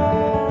time.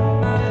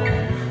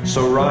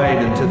 So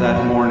ride into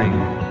that morning,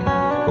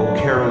 go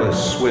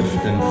careless,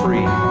 swift and free,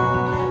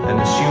 and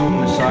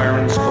assume the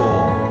siren's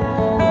call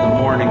of the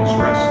morning's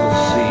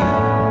restless sea.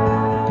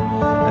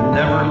 And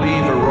never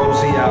leave a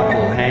rosy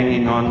apple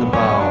hanging on the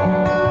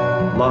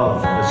bough.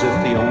 Love as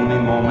if the only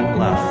moment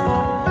left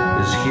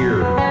is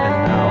here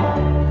and now.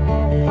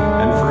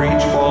 And for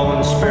each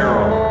fallen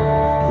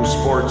sparrow who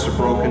sports a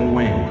broken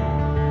wing,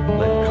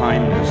 let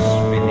kindness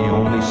be the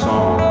only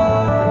song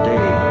the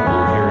day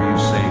will hear you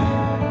sing.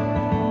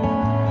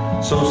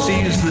 So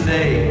seize the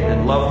day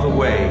and love the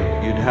way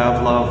you'd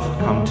have love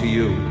come to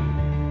you.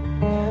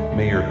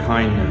 May your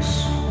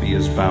kindness be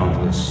as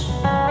boundless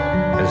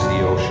as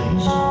the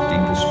ocean's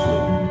deepest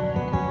blue.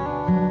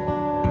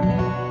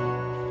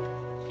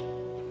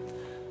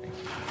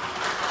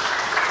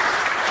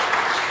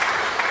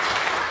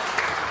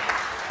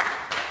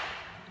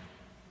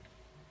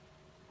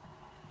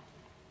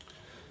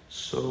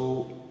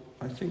 So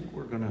I think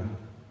we're going to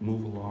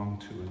move along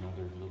to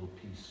another little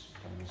piece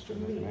by Mr.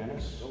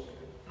 McManus.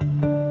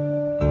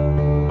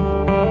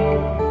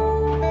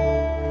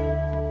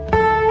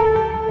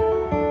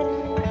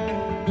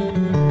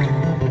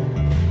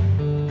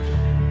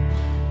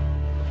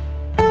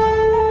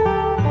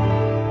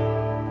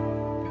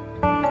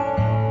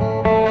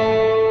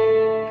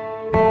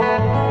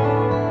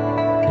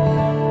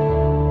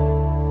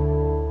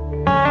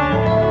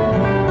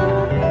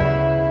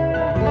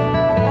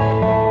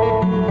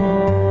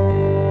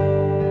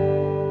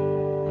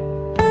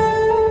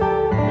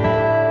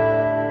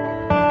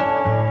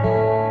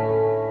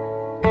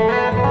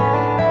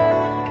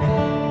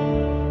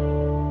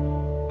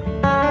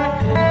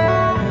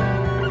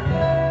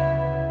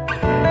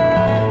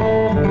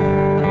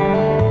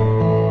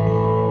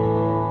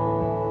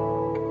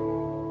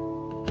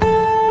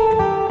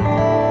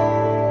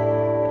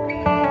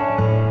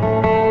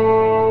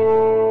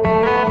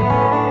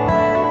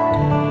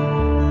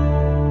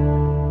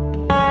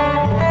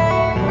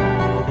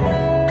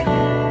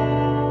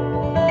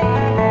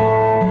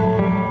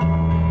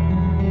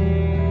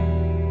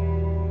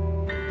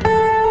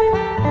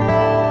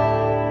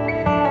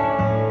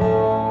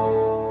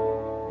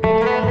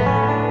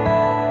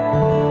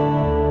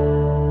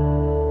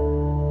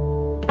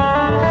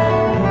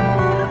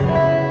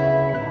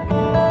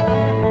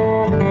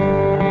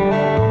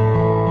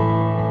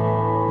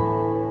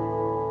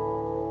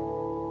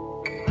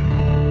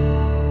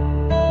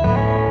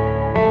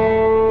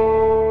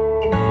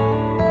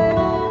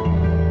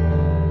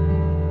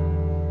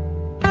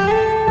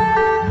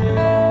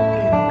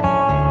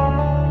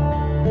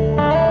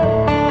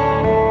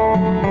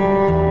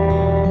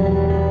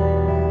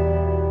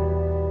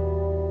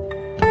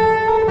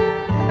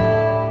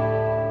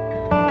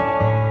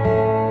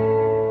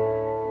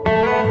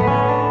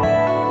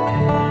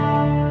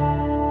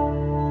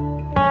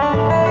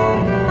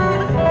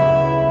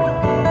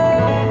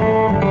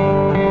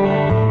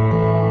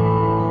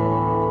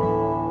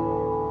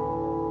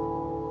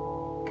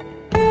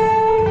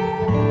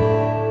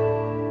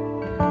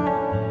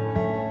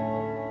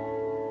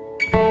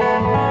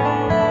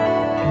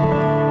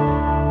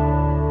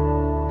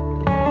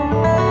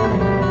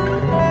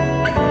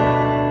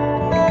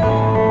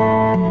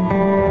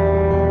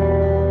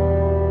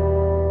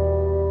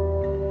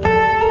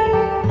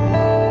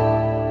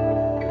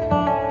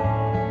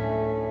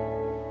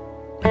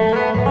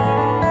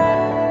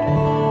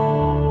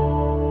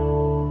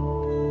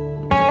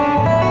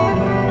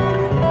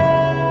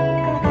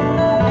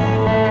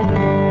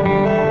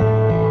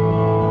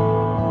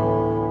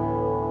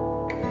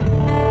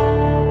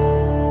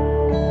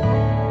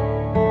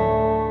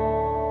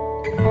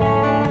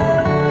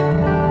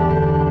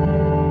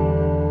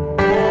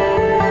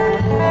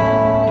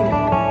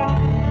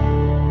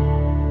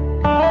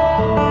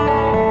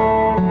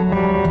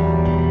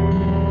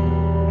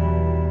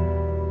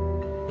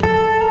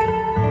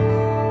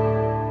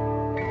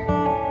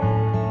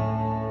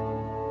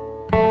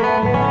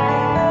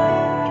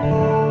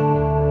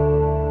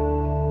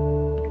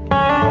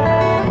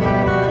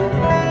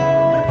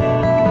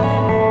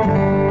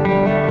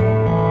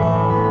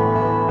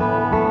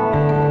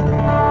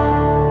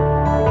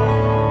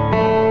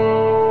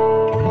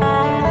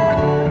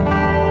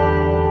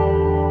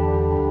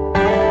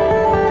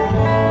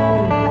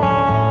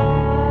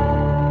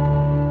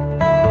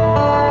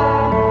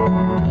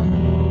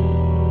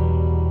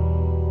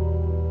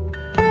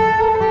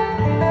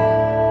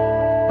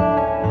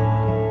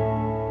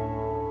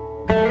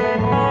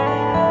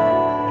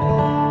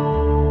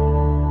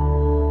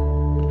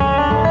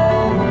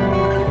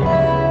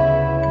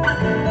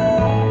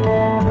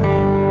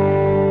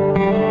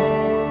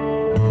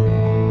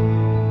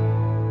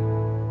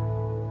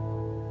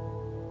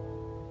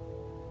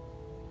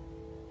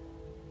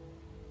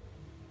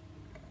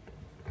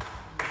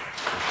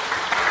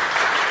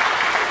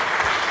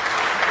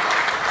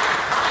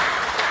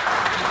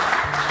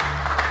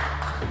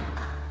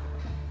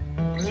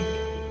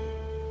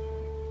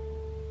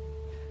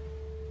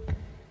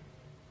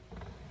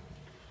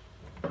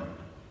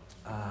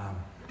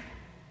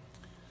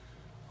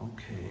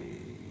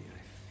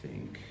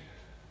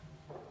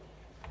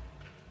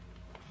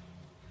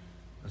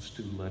 Let's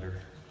do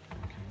letter.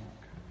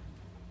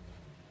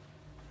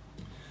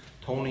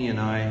 Tony and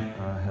I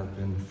have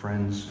been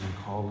friends and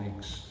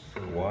colleagues for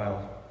a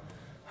while.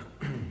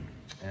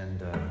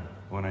 And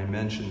when I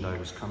mentioned I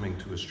was coming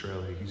to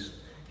Australia,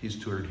 he's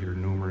toured here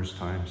numerous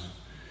times.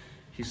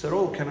 He said,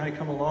 "Oh, can I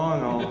come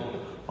along?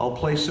 I'll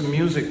play some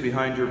music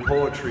behind your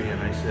poetry." And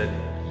I said,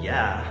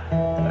 "Yeah."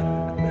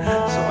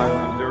 So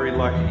I'm very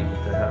lucky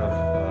to have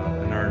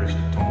an artist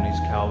of Tony's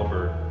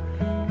caliber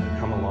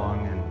come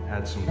along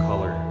add some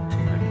color to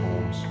my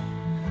poems.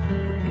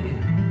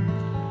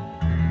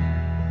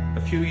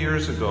 A few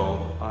years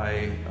ago,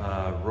 I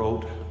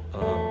wrote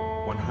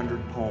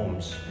 100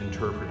 poems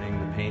interpreting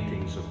the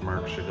paintings of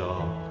Marc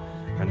Chagall,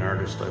 an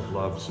artist I've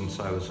loved since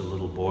I was a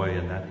little boy,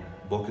 and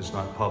that book is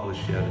not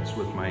published yet. It's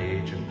with my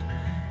agent,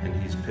 and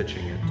he's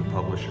pitching it to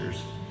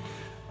publishers.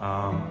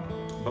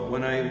 But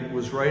when I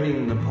was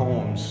writing the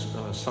poems,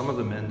 some of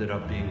them ended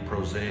up being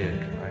prosaic.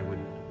 I would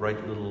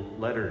write little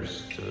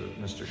letters to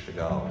Mr.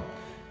 Chagall.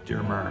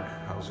 Dear Marc,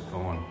 how's it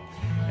going?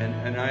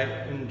 And I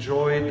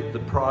enjoyed the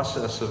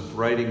process of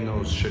writing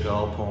those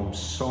Chagall poems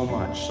so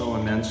much, so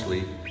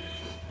immensely,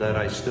 that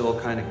I still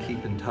kind of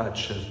keep in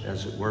touch,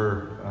 as it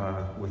were,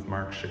 with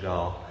Marc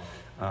Chagall.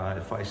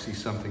 If I see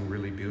something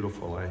really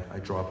beautiful, I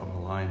drop him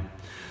a line.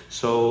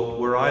 So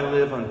where I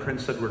live on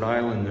Prince Edward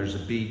Island, there's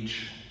a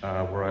beach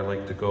where I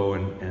like to go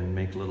and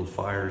make little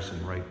fires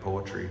and write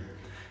poetry.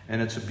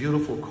 And it's a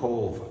beautiful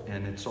cove,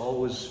 and it's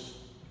always,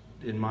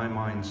 in my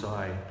mind's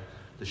eye,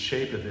 the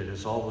shape of it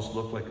has always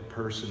looked like a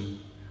person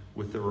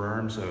with their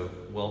arms out,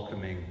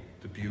 welcoming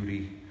the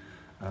beauty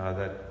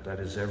that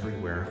is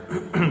everywhere.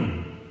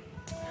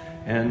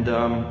 And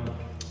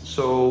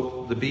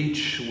so the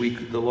beach,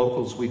 the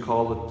locals, we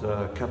call it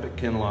Kepik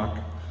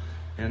Kinloch,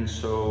 and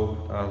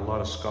so a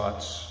lot of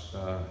Scots,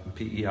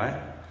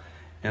 PEI,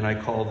 and I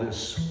call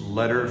this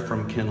Letter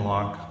from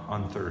Kinloch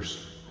on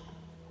Thirst.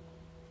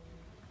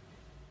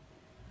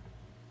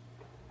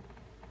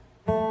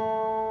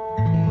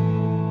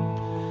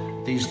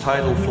 These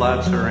tidal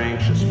flats are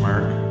anxious,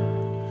 Marc,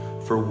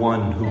 for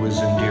one who is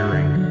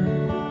endearing,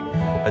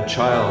 a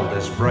child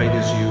as bright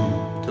as you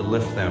to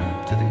lift them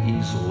to the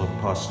easel of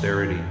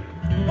posterity.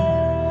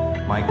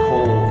 My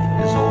cove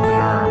is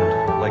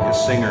open-armed like a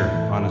singer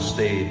on a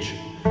stage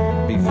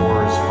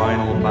before his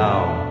final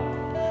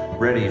bow,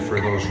 ready for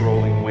those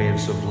rolling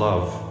waves of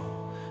love,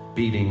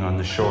 beating on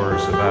the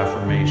shores of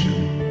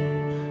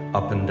affirmation,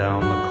 up and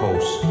down the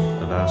coast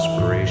of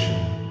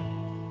aspiration.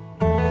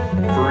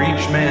 For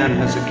each man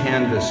has a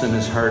canvas in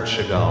his heart,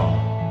 Chagall,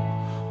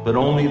 but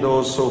only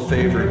those so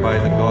favored by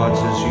the gods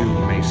as you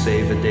may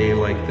save a day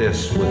like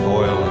this with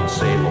oil and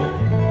sable,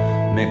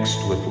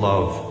 mixed with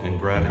love and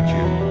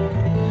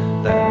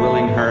gratitude, that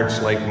willing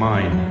hearts like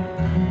mine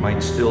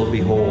might still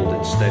behold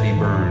its steady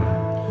burn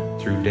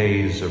through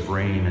days of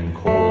rain and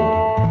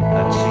cold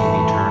that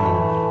seem eternal.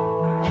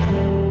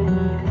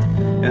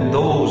 And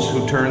those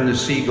who turn the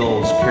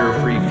seagull's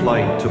carefree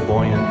flight to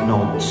buoyant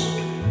notes,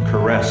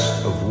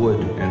 caressed of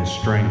wood and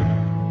string,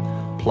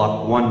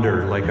 pluck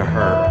wonder like a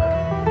harp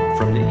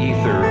from the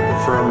ether of the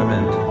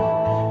firmament,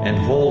 and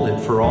hold it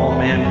for all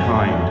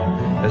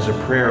mankind as a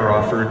prayer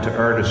offered to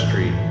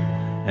artistry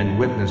and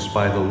witnessed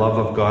by the love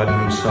of God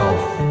himself.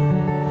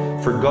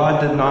 For God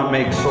did not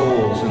make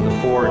souls in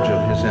the forge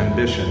of his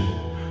ambition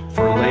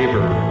for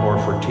labor or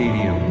for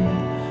tedium,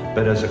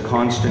 but as a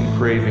constant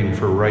craving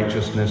for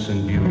righteousness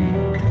and beauty.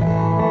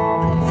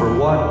 For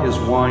what is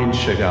wine,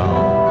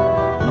 Chagall?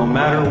 No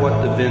matter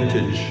what the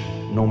vintage,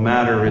 no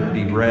matter it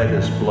be red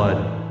as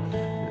blood,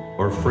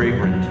 or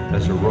fragrant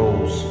as a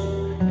rose,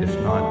 if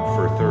not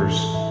for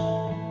thirst.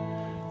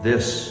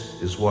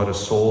 This is what a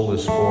soul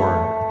is for,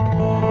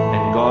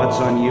 and God's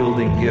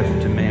unyielding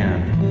gift to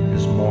man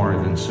is more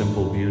than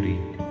simple beauty.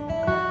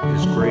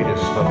 His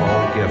greatest of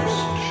all gifts,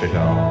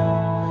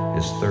 Chagall,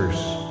 is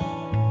thirst.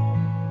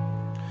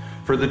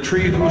 For the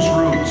tree whose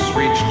roots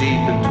reach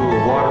deep into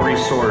a watery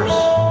source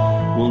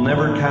will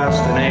never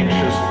cast an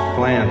anxious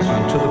glance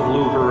onto the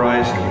blue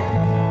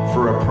horizon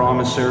for a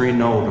promissory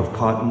note of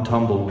cotton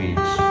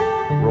tumbleweeds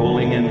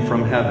rolling in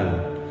from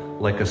heaven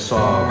like a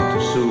sob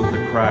to soothe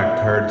the cracked,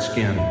 hard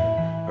skin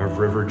of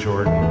River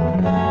Jordan.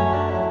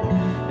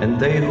 And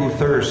they who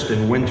thirst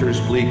in winter's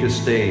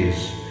bleakest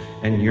days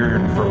and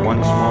yearn for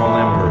one small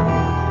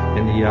ember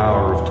in the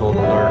hour of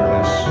total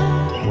darkness,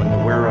 when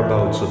the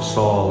whereabouts of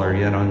Saul are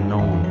yet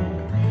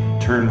unknown,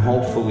 turn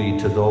hopefully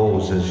to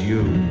those as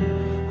you,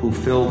 who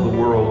fill the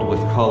world with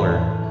color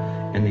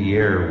and the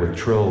air with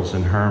trills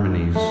and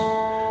harmonies,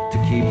 to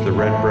keep the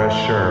redbreast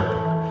sharp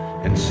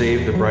and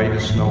save the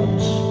brightest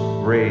notes,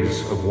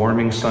 rays of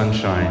warming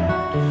sunshine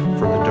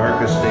for the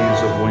darkest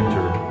days of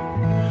winter.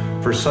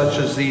 For such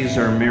as these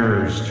are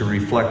mirrors to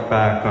reflect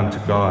back unto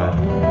God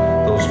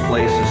those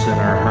places in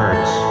our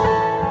hearts,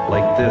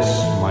 like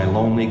this, my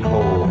lonely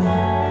cove,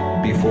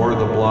 before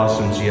the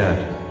blossoms yet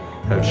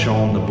have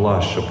shown the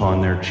blush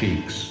upon their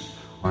cheeks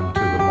unto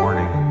the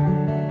morning.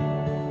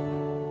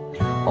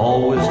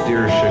 Always,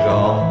 dear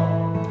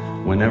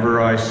Chagall, whenever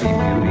I see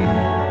beauty,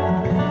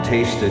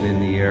 taste it in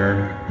the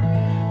air,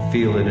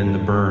 feel it in the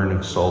burn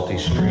of salty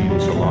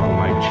streams along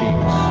my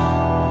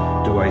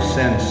cheeks, do I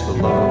sense the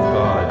love of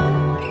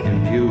God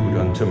imbued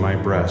unto my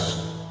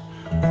breast.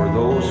 For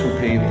those who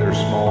paint their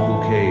small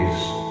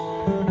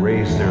bouquets,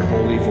 raise their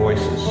holy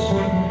voices,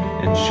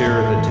 and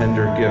share the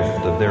tender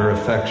gift of their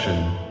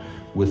affection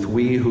with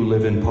we who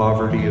live in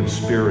poverty of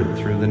spirit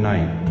through the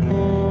night,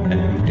 and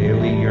who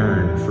daily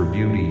yearn for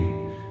beauty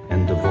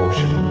and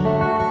devotion.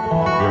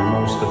 Your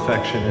most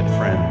affectionate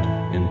friend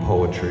in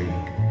poetry,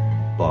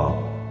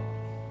 Bob.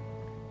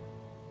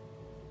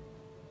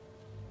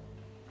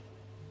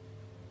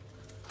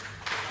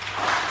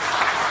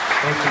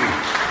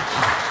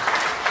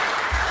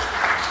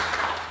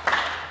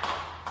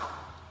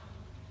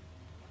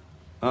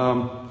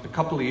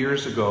 couple of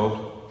years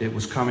ago, it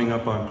was coming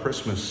up on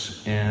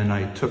Christmas, and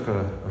I took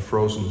a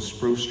frozen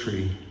spruce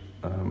tree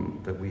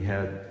that we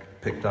had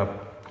picked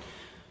up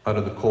out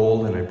of the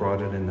cold, and I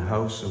brought it in the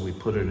house, and we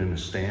put it in a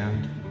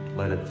stand,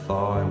 let it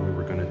thaw, and we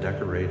were going to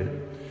decorate it.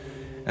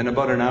 And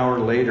about an hour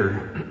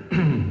later,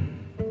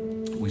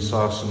 we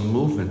saw some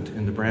movement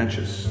in the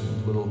branches,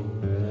 a little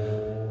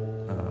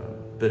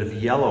bit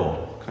of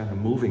yellow kind of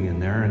moving in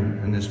there,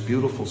 and this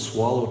beautiful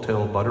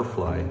swallowtail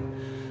butterfly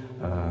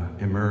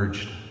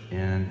emerged.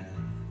 And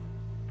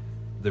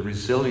the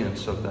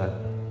resilience of that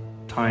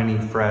tiny,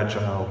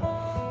 fragile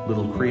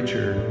little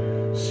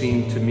creature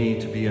seemed to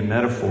me to be a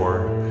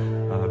metaphor,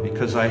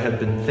 because I had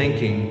been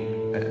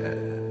thinking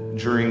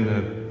during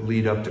the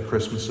lead up to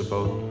Christmas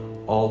about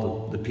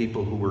all the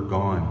people who were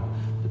gone,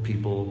 the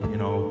people,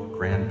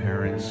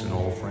 grandparents and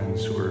old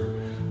friends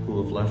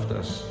who have left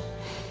us.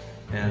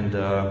 And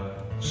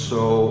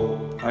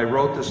so I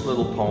wrote this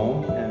little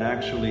poem, and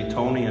actually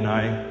Tony and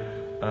I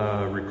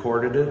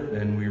recorded it,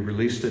 and we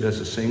released it as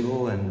a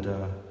single, and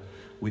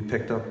we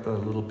picked up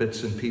little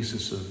bits and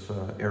pieces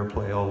of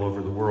airplay all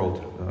over the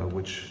world,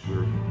 which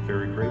we're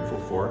very grateful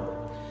for.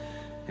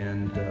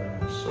 And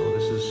so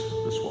this is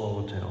The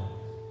Swallowtail.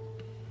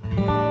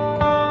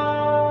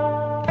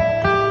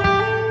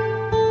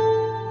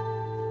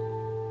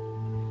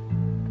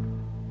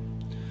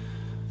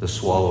 The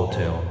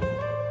Swallowtail.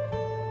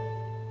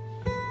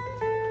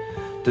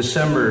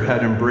 December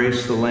had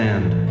embraced the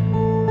land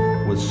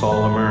with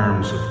solemn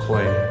arms of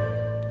clay.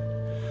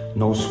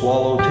 No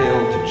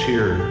swallowtail to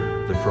cheer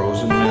the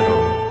frozen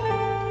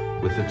meadow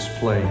with its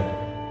play.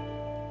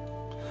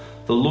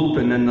 The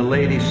lupin and the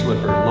lady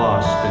slipper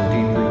lost in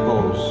deep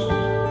repose,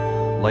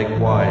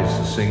 likewise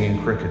the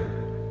singing cricket,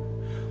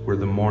 where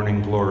the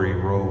morning glory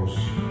rose.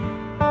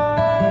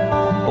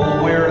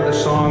 Oh, where the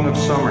song of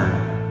summer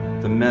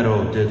the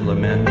meadow did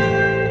lament,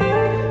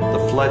 the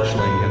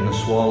fledgling and the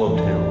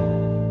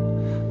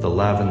swallowtail, the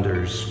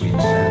lavender's sweet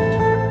scent.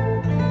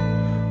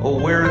 Oh,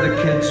 where the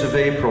kids of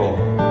April,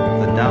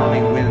 the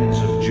downy winds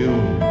of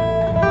June,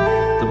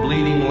 the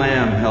bleeding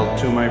lamb held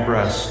to my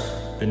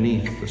breast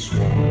beneath the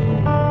swollen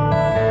moon.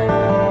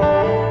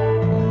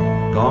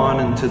 Gone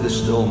into the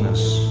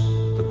stillness,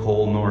 the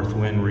cold north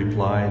wind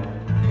replied,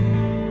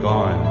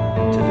 gone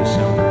into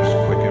December's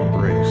quick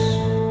embrace,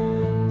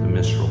 the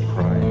minstrel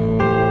cried.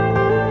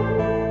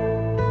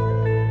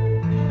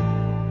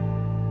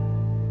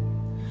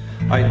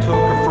 I took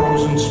a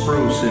frozen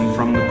spruce in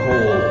from the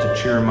cold to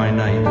cheer my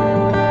night,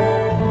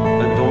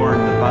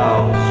 adorned the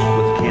boughs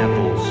with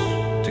candles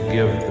to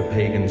give the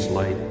pagans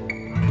light.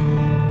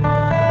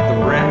 The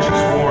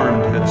branches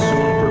warmed had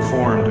soon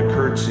performed a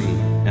curtsy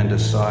and a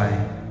sigh,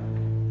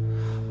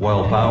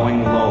 while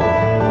bowing low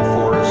the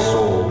forest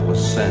soul was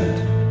sent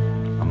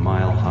a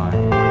mile high.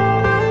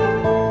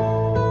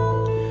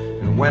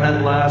 And when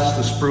at last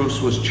the spruce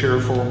was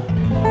cheerful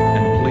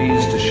and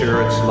pleased to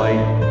share its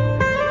light,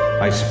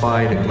 I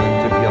spied a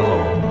glint of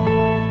yellow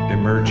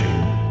emerging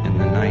in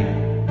the night.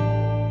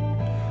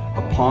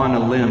 Upon a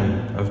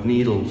limb of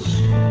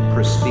needles,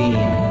 pristine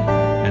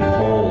and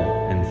whole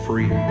and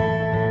free,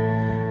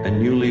 a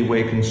newly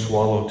wakened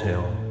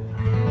swallowtail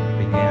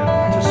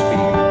began to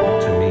speak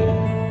to me.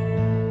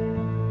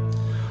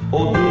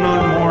 Oh, do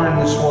not mourn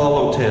the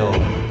swallowtail,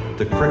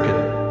 the cricket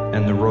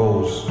and the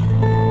rose.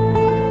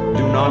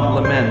 Do not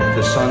lament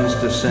the sun's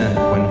descent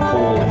when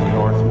cold the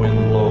north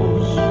wind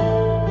blows.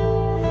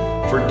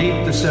 For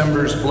deep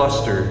December's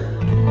bluster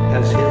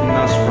has hidden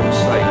us from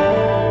sight,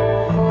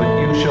 but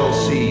you shall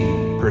see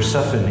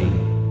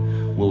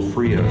Persephone will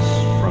free us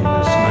from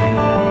this night.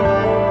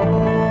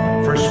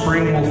 For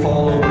spring will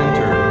follow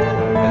winter,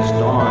 as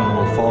dawn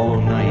will follow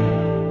night,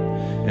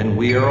 and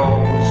we are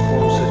always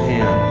close at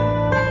hand.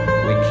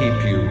 We keep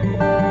you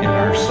in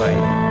our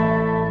sight.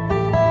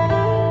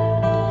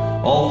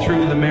 All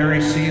through the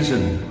merry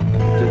season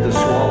did the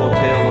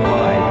swallowtail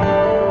abide,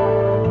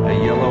 a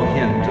yellow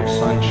hint of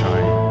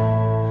sunshine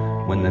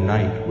when the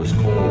night was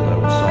cold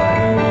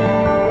outside.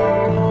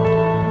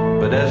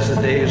 But as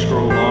the days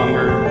grow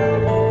longer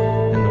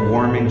and the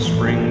warming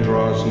spring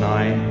draws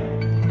nigh,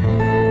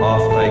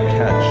 oft I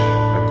catch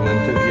a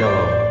glint of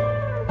yellow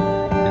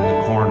in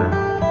the corner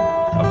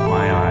of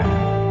my eye.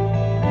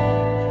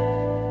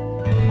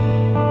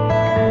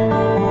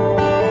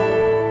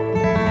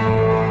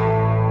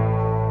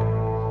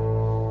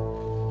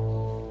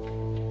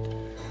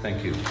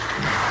 Thank you.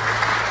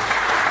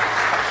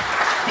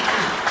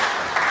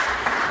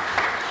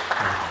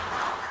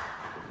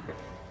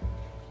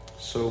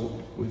 So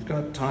we've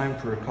got time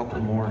for a couple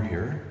more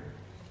here.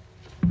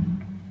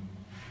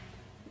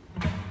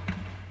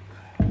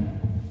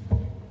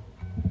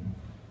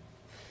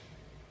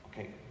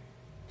 Okay.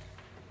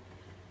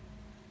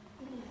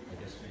 I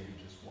guess maybe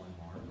just one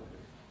more.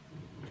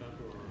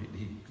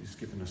 He's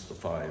given us the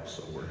 5,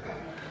 so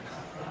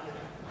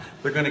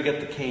they're going to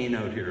get the cane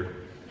out here.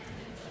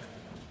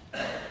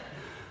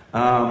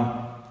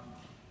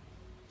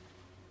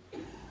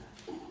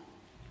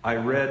 I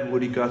read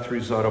Woody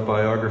Guthrie's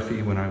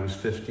autobiography when I was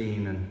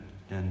 15, and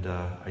And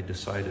I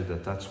decided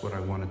that that's what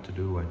I wanted to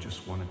do. I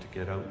just wanted to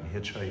get out and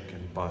hitchhike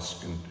and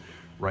busk and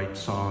write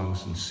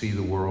songs and see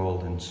the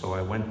world. And so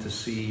I went to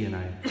sea, and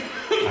I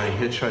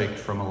hitchhiked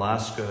from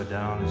Alaska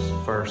down as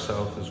far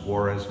south as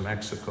Juarez,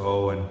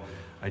 Mexico, and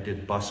I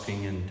did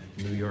busking in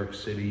New York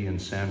City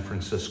and San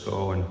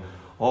Francisco and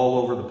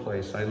all over the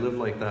place. I lived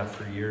like that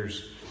for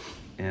years,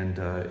 and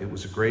it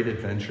was a great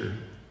adventure.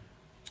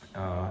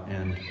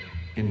 And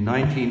in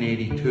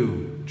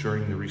 1982,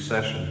 during the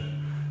recession,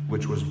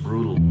 which was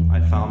brutal,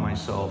 I found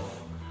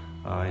myself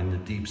in the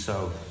deep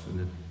South, in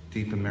the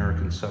deep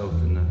American South,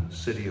 in the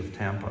city of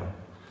Tampa.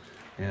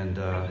 And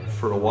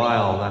for a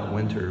while that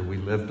winter, we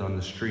lived on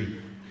the street,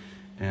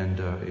 and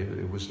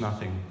it was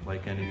nothing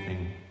like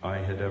anything I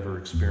had ever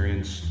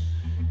experienced,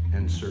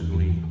 and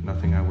certainly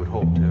nothing I would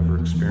hope to ever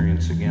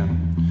experience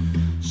again.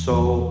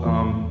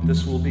 So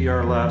this will be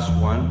our last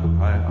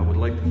one. I would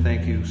like to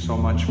thank you so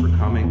much for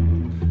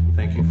coming.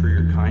 Thank you for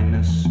your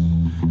kindness.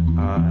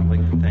 I'd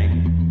like to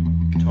thank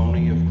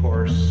Tony, of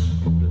course,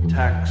 the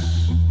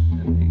Tex,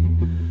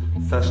 and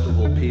the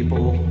festival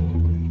people,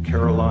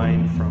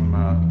 Caroline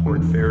from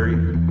Port Fairy.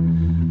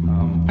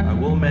 I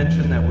will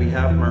mention that we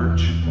have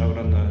merch out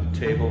on the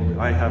table.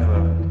 I have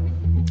a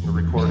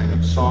recording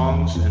of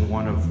songs and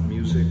one of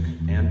music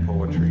and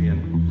poetry,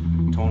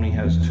 and Tony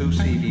has 2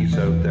 CDs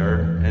out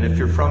there. And if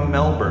you're from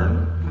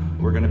Melbourne,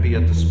 we're going to be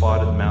at the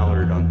Spotted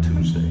Mallard on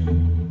Tuesday.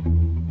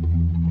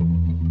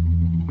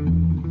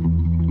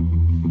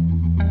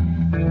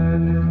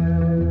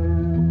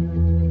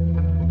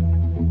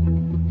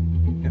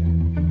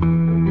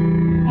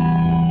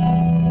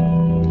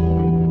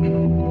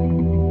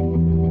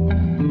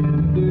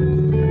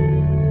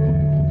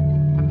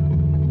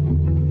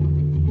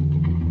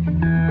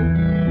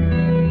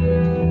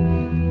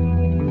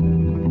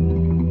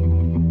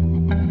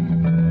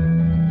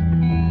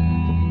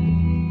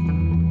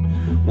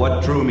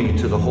 What drew me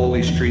to the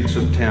holy streets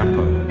of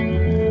Tampa,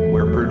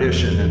 where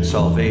perdition and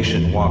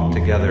salvation walked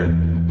together,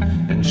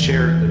 and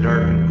shared the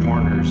darkened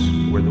corners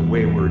where the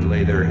wayward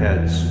lay their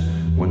heads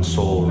when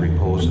soul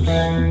reposes?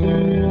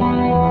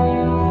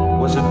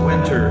 Was it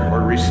winter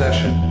or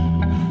recession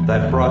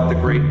that brought the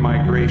great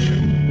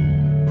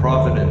migration,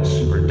 providence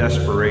or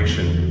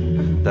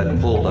desperation that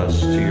pulled us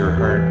to your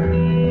heart?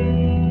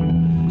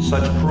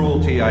 Such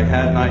cruelty I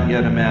had not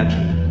yet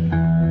imagined,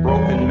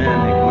 broken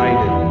men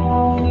ignited,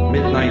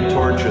 midnight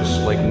torches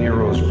like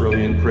Nero's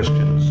brilliant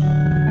Christians,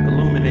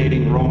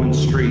 illuminating Roman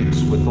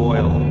streets with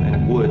oil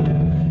and wood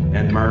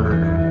and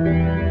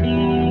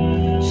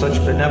martyrdom. Such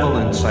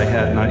benevolence I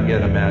had not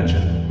yet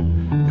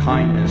imagined,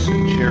 kindness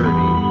and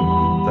charity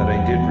that I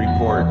did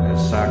report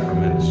as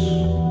sacraments.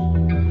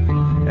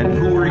 And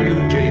who are you,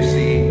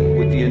 JC,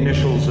 with the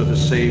initials of a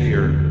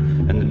savior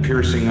and the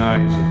piercing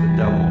eyes of the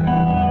devil?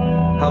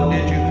 How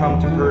did you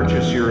come to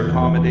purchase your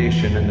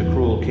accommodation in the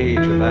cruel cage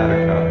of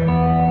Attica?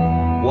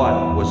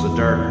 What was the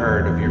dark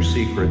heart of your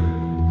secret?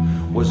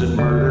 Was it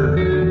murder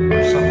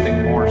or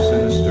something more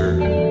sinister?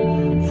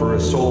 For a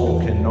soul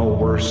can no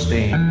worse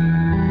stain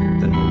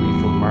than the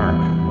lethal mark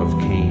of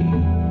Cain.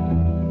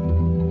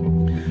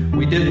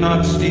 We did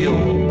not steal,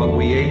 but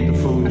we ate the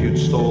food you'd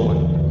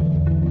stolen.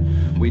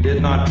 We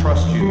did not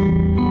trust you,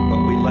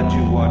 but we let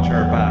you watch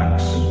our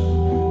backs.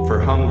 For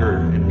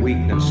hunger and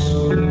weakness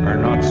are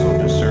not so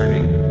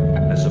discerning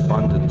as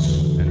abundance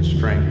and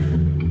strength.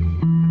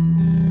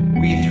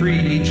 We 3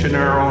 each in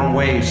our own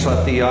way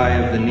sought the eye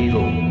of the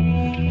needle,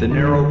 the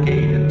narrow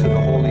gate into the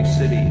holy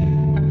city.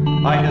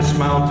 I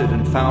dismounted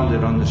and found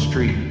it on the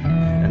street,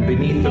 and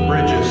beneath the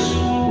bridges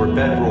where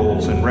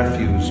bedrolls and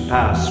refuse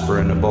pass for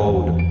an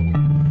abode.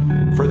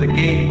 For the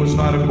gate was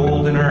not a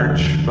golden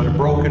arch, but a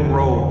broken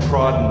road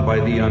trodden by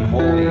the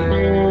unholy,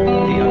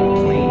 the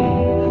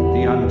unclean,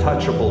 the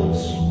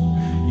untouchables.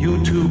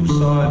 You too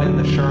saw it in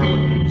the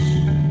charlatans,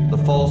 the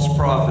false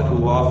prophet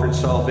who offered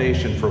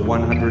salvation for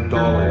 $100,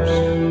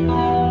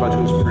 but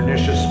whose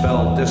pernicious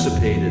spell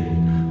dissipated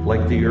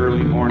like the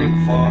early morning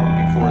fog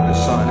before the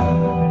sun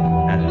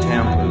at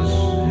Tampa's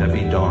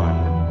heavy dawn.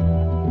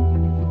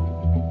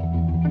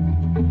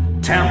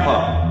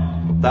 Tampa,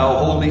 thou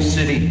holy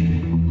city,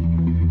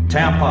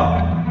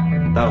 Tampa,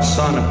 thou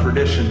son of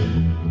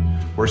perdition,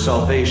 where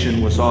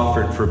salvation was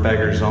offered for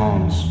beggars'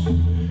 alms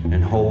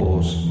and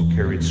hobos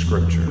carried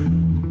scripture.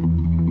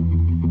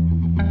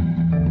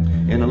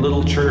 In a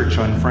little church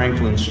on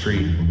Franklin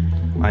Street,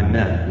 I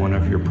met one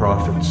of your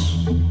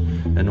prophets,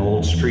 an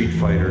old street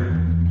fighter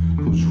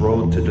whose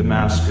road to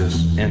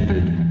Damascus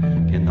ended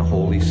in the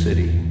holy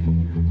city,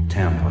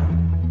 Tampa.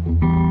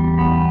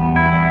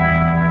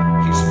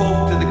 He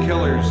spoke to the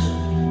killers,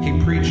 he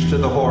preached to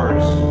the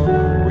whores,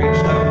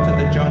 reached out to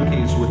the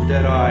junkies with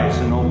dead eyes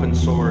and open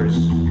sores,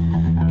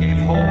 gave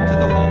hope to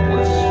the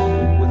hopeless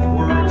with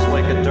words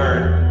like a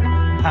dart,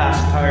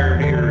 past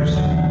tired ears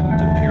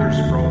to pierce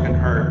broken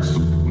hearts.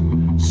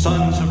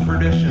 Sons of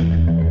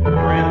perdition,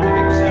 granted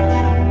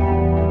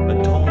exemption,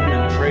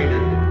 atonement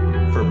traded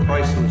for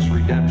priceless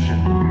redemption.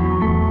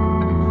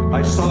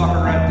 I saw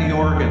her at the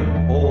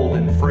organ, old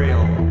and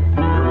frail,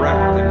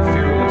 erect and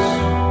fearless,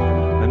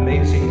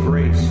 amazing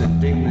grace and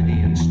dignity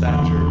and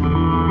stature.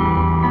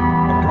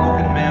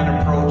 broken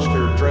man approached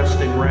her,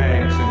 dressed in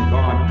rags and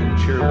gaunt and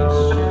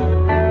cheerless,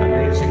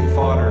 amazing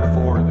fodder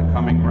for the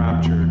coming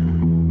rapture.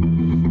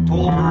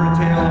 Told her a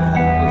tale of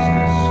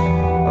hopelessness,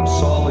 of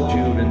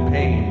solitude and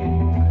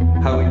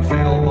pain, how he'd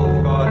failed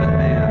both God and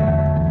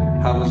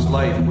man, how his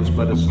life was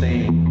but a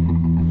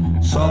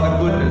stain. Saw the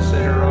goodness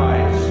in her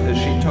eyes as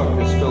she took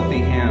his filthy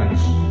hands,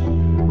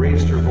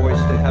 raised her voice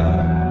to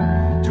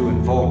heaven to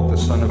invoke the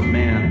Son of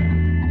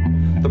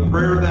Man. The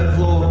prayer that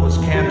flowed was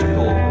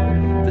canticle,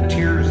 the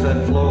tears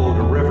that flowed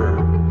a river.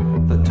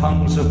 The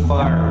tongues of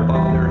fire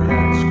above their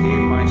heads gave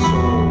my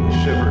soul a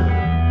shiver.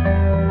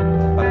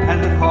 A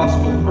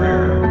Pentecostal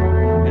prayer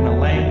in a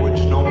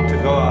language known to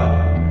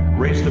God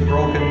raised a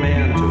broken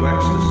man to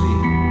ecstasy.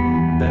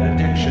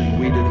 Benediction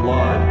we did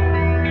laud.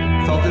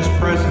 Felt his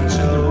presence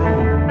in the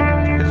room,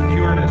 his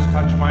pureness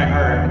touched my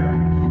heart,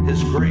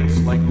 his grace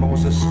like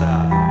Moses'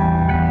 staff,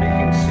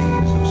 making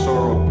seas of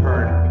sorrow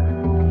part.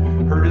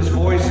 Heard his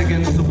voice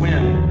against the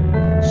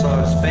wind,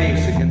 saw his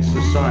face against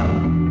the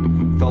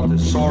sun, felt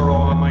his sorrow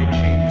on my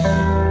cheeks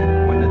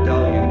when the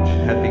deluge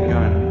had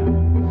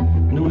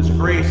begun. Knew his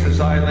grace as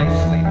I lay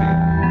sleeping,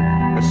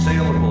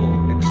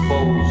 assailable,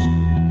 exposed,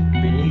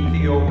 beneath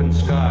the open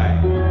sky,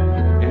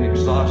 in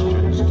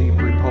exhaustion's deep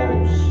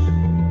repose.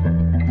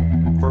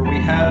 For we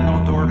had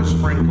no door to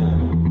sprinkle,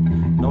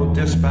 no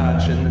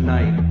dispatch in the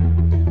night.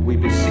 We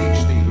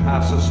beseech thee,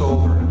 pass us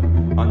over,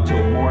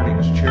 until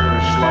morning's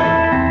cherished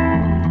light.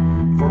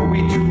 For we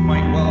too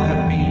might well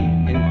have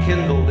been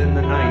enkindled in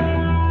the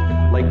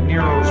night, like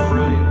Nero's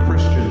brilliant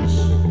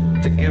Christians,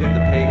 to give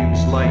the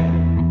pagans light.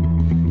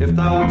 If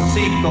thou wouldst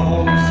seek the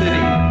holy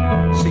city,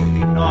 seek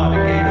thee not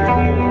a gate of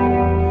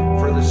gold,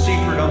 for the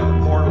secret of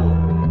the portal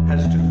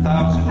has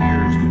 2,000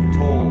 years been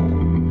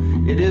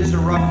told. It is a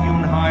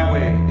rough-hewn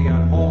highway the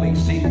unholy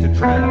seek to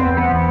tread.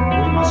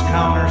 We must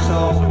count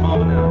ourselves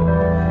among them,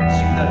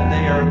 see that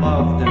they are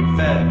loved and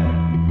fed.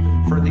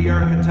 For the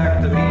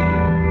architect of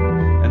Eden,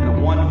 and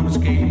the one whose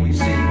gate we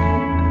seek,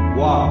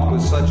 walked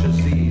with such as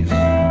these,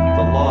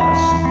 the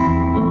lost,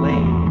 the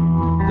lame,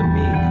 the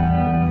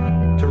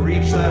meek. To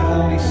reach that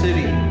holy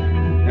city,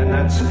 and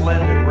that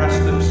splendid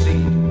restive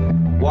seat,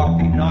 walk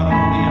thee not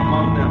only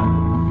among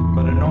them,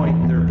 but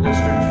anoint their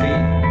blistered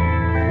feet.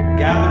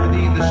 Gather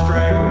thee the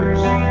stragglers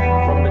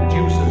from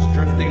Medusa's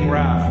drifting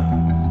raft,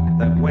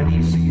 that when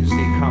he sees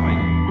thee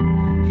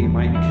coming, he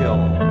might kill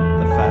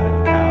the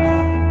fatted calf.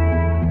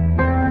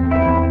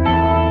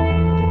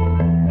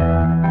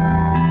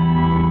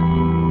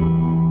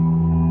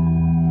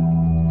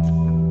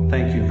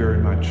 Thank you very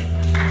much.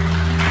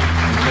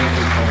 And thank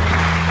you, Colin.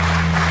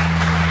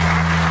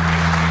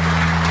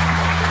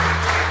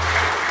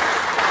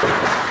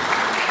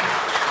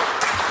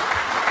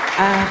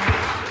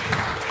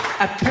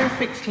 A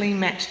perfectly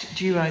matched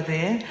duo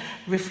there,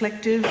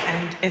 reflective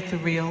and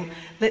ethereal.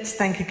 Let's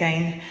thank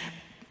again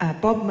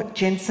Bob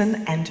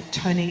Jensen and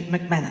Tony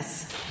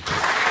McManus.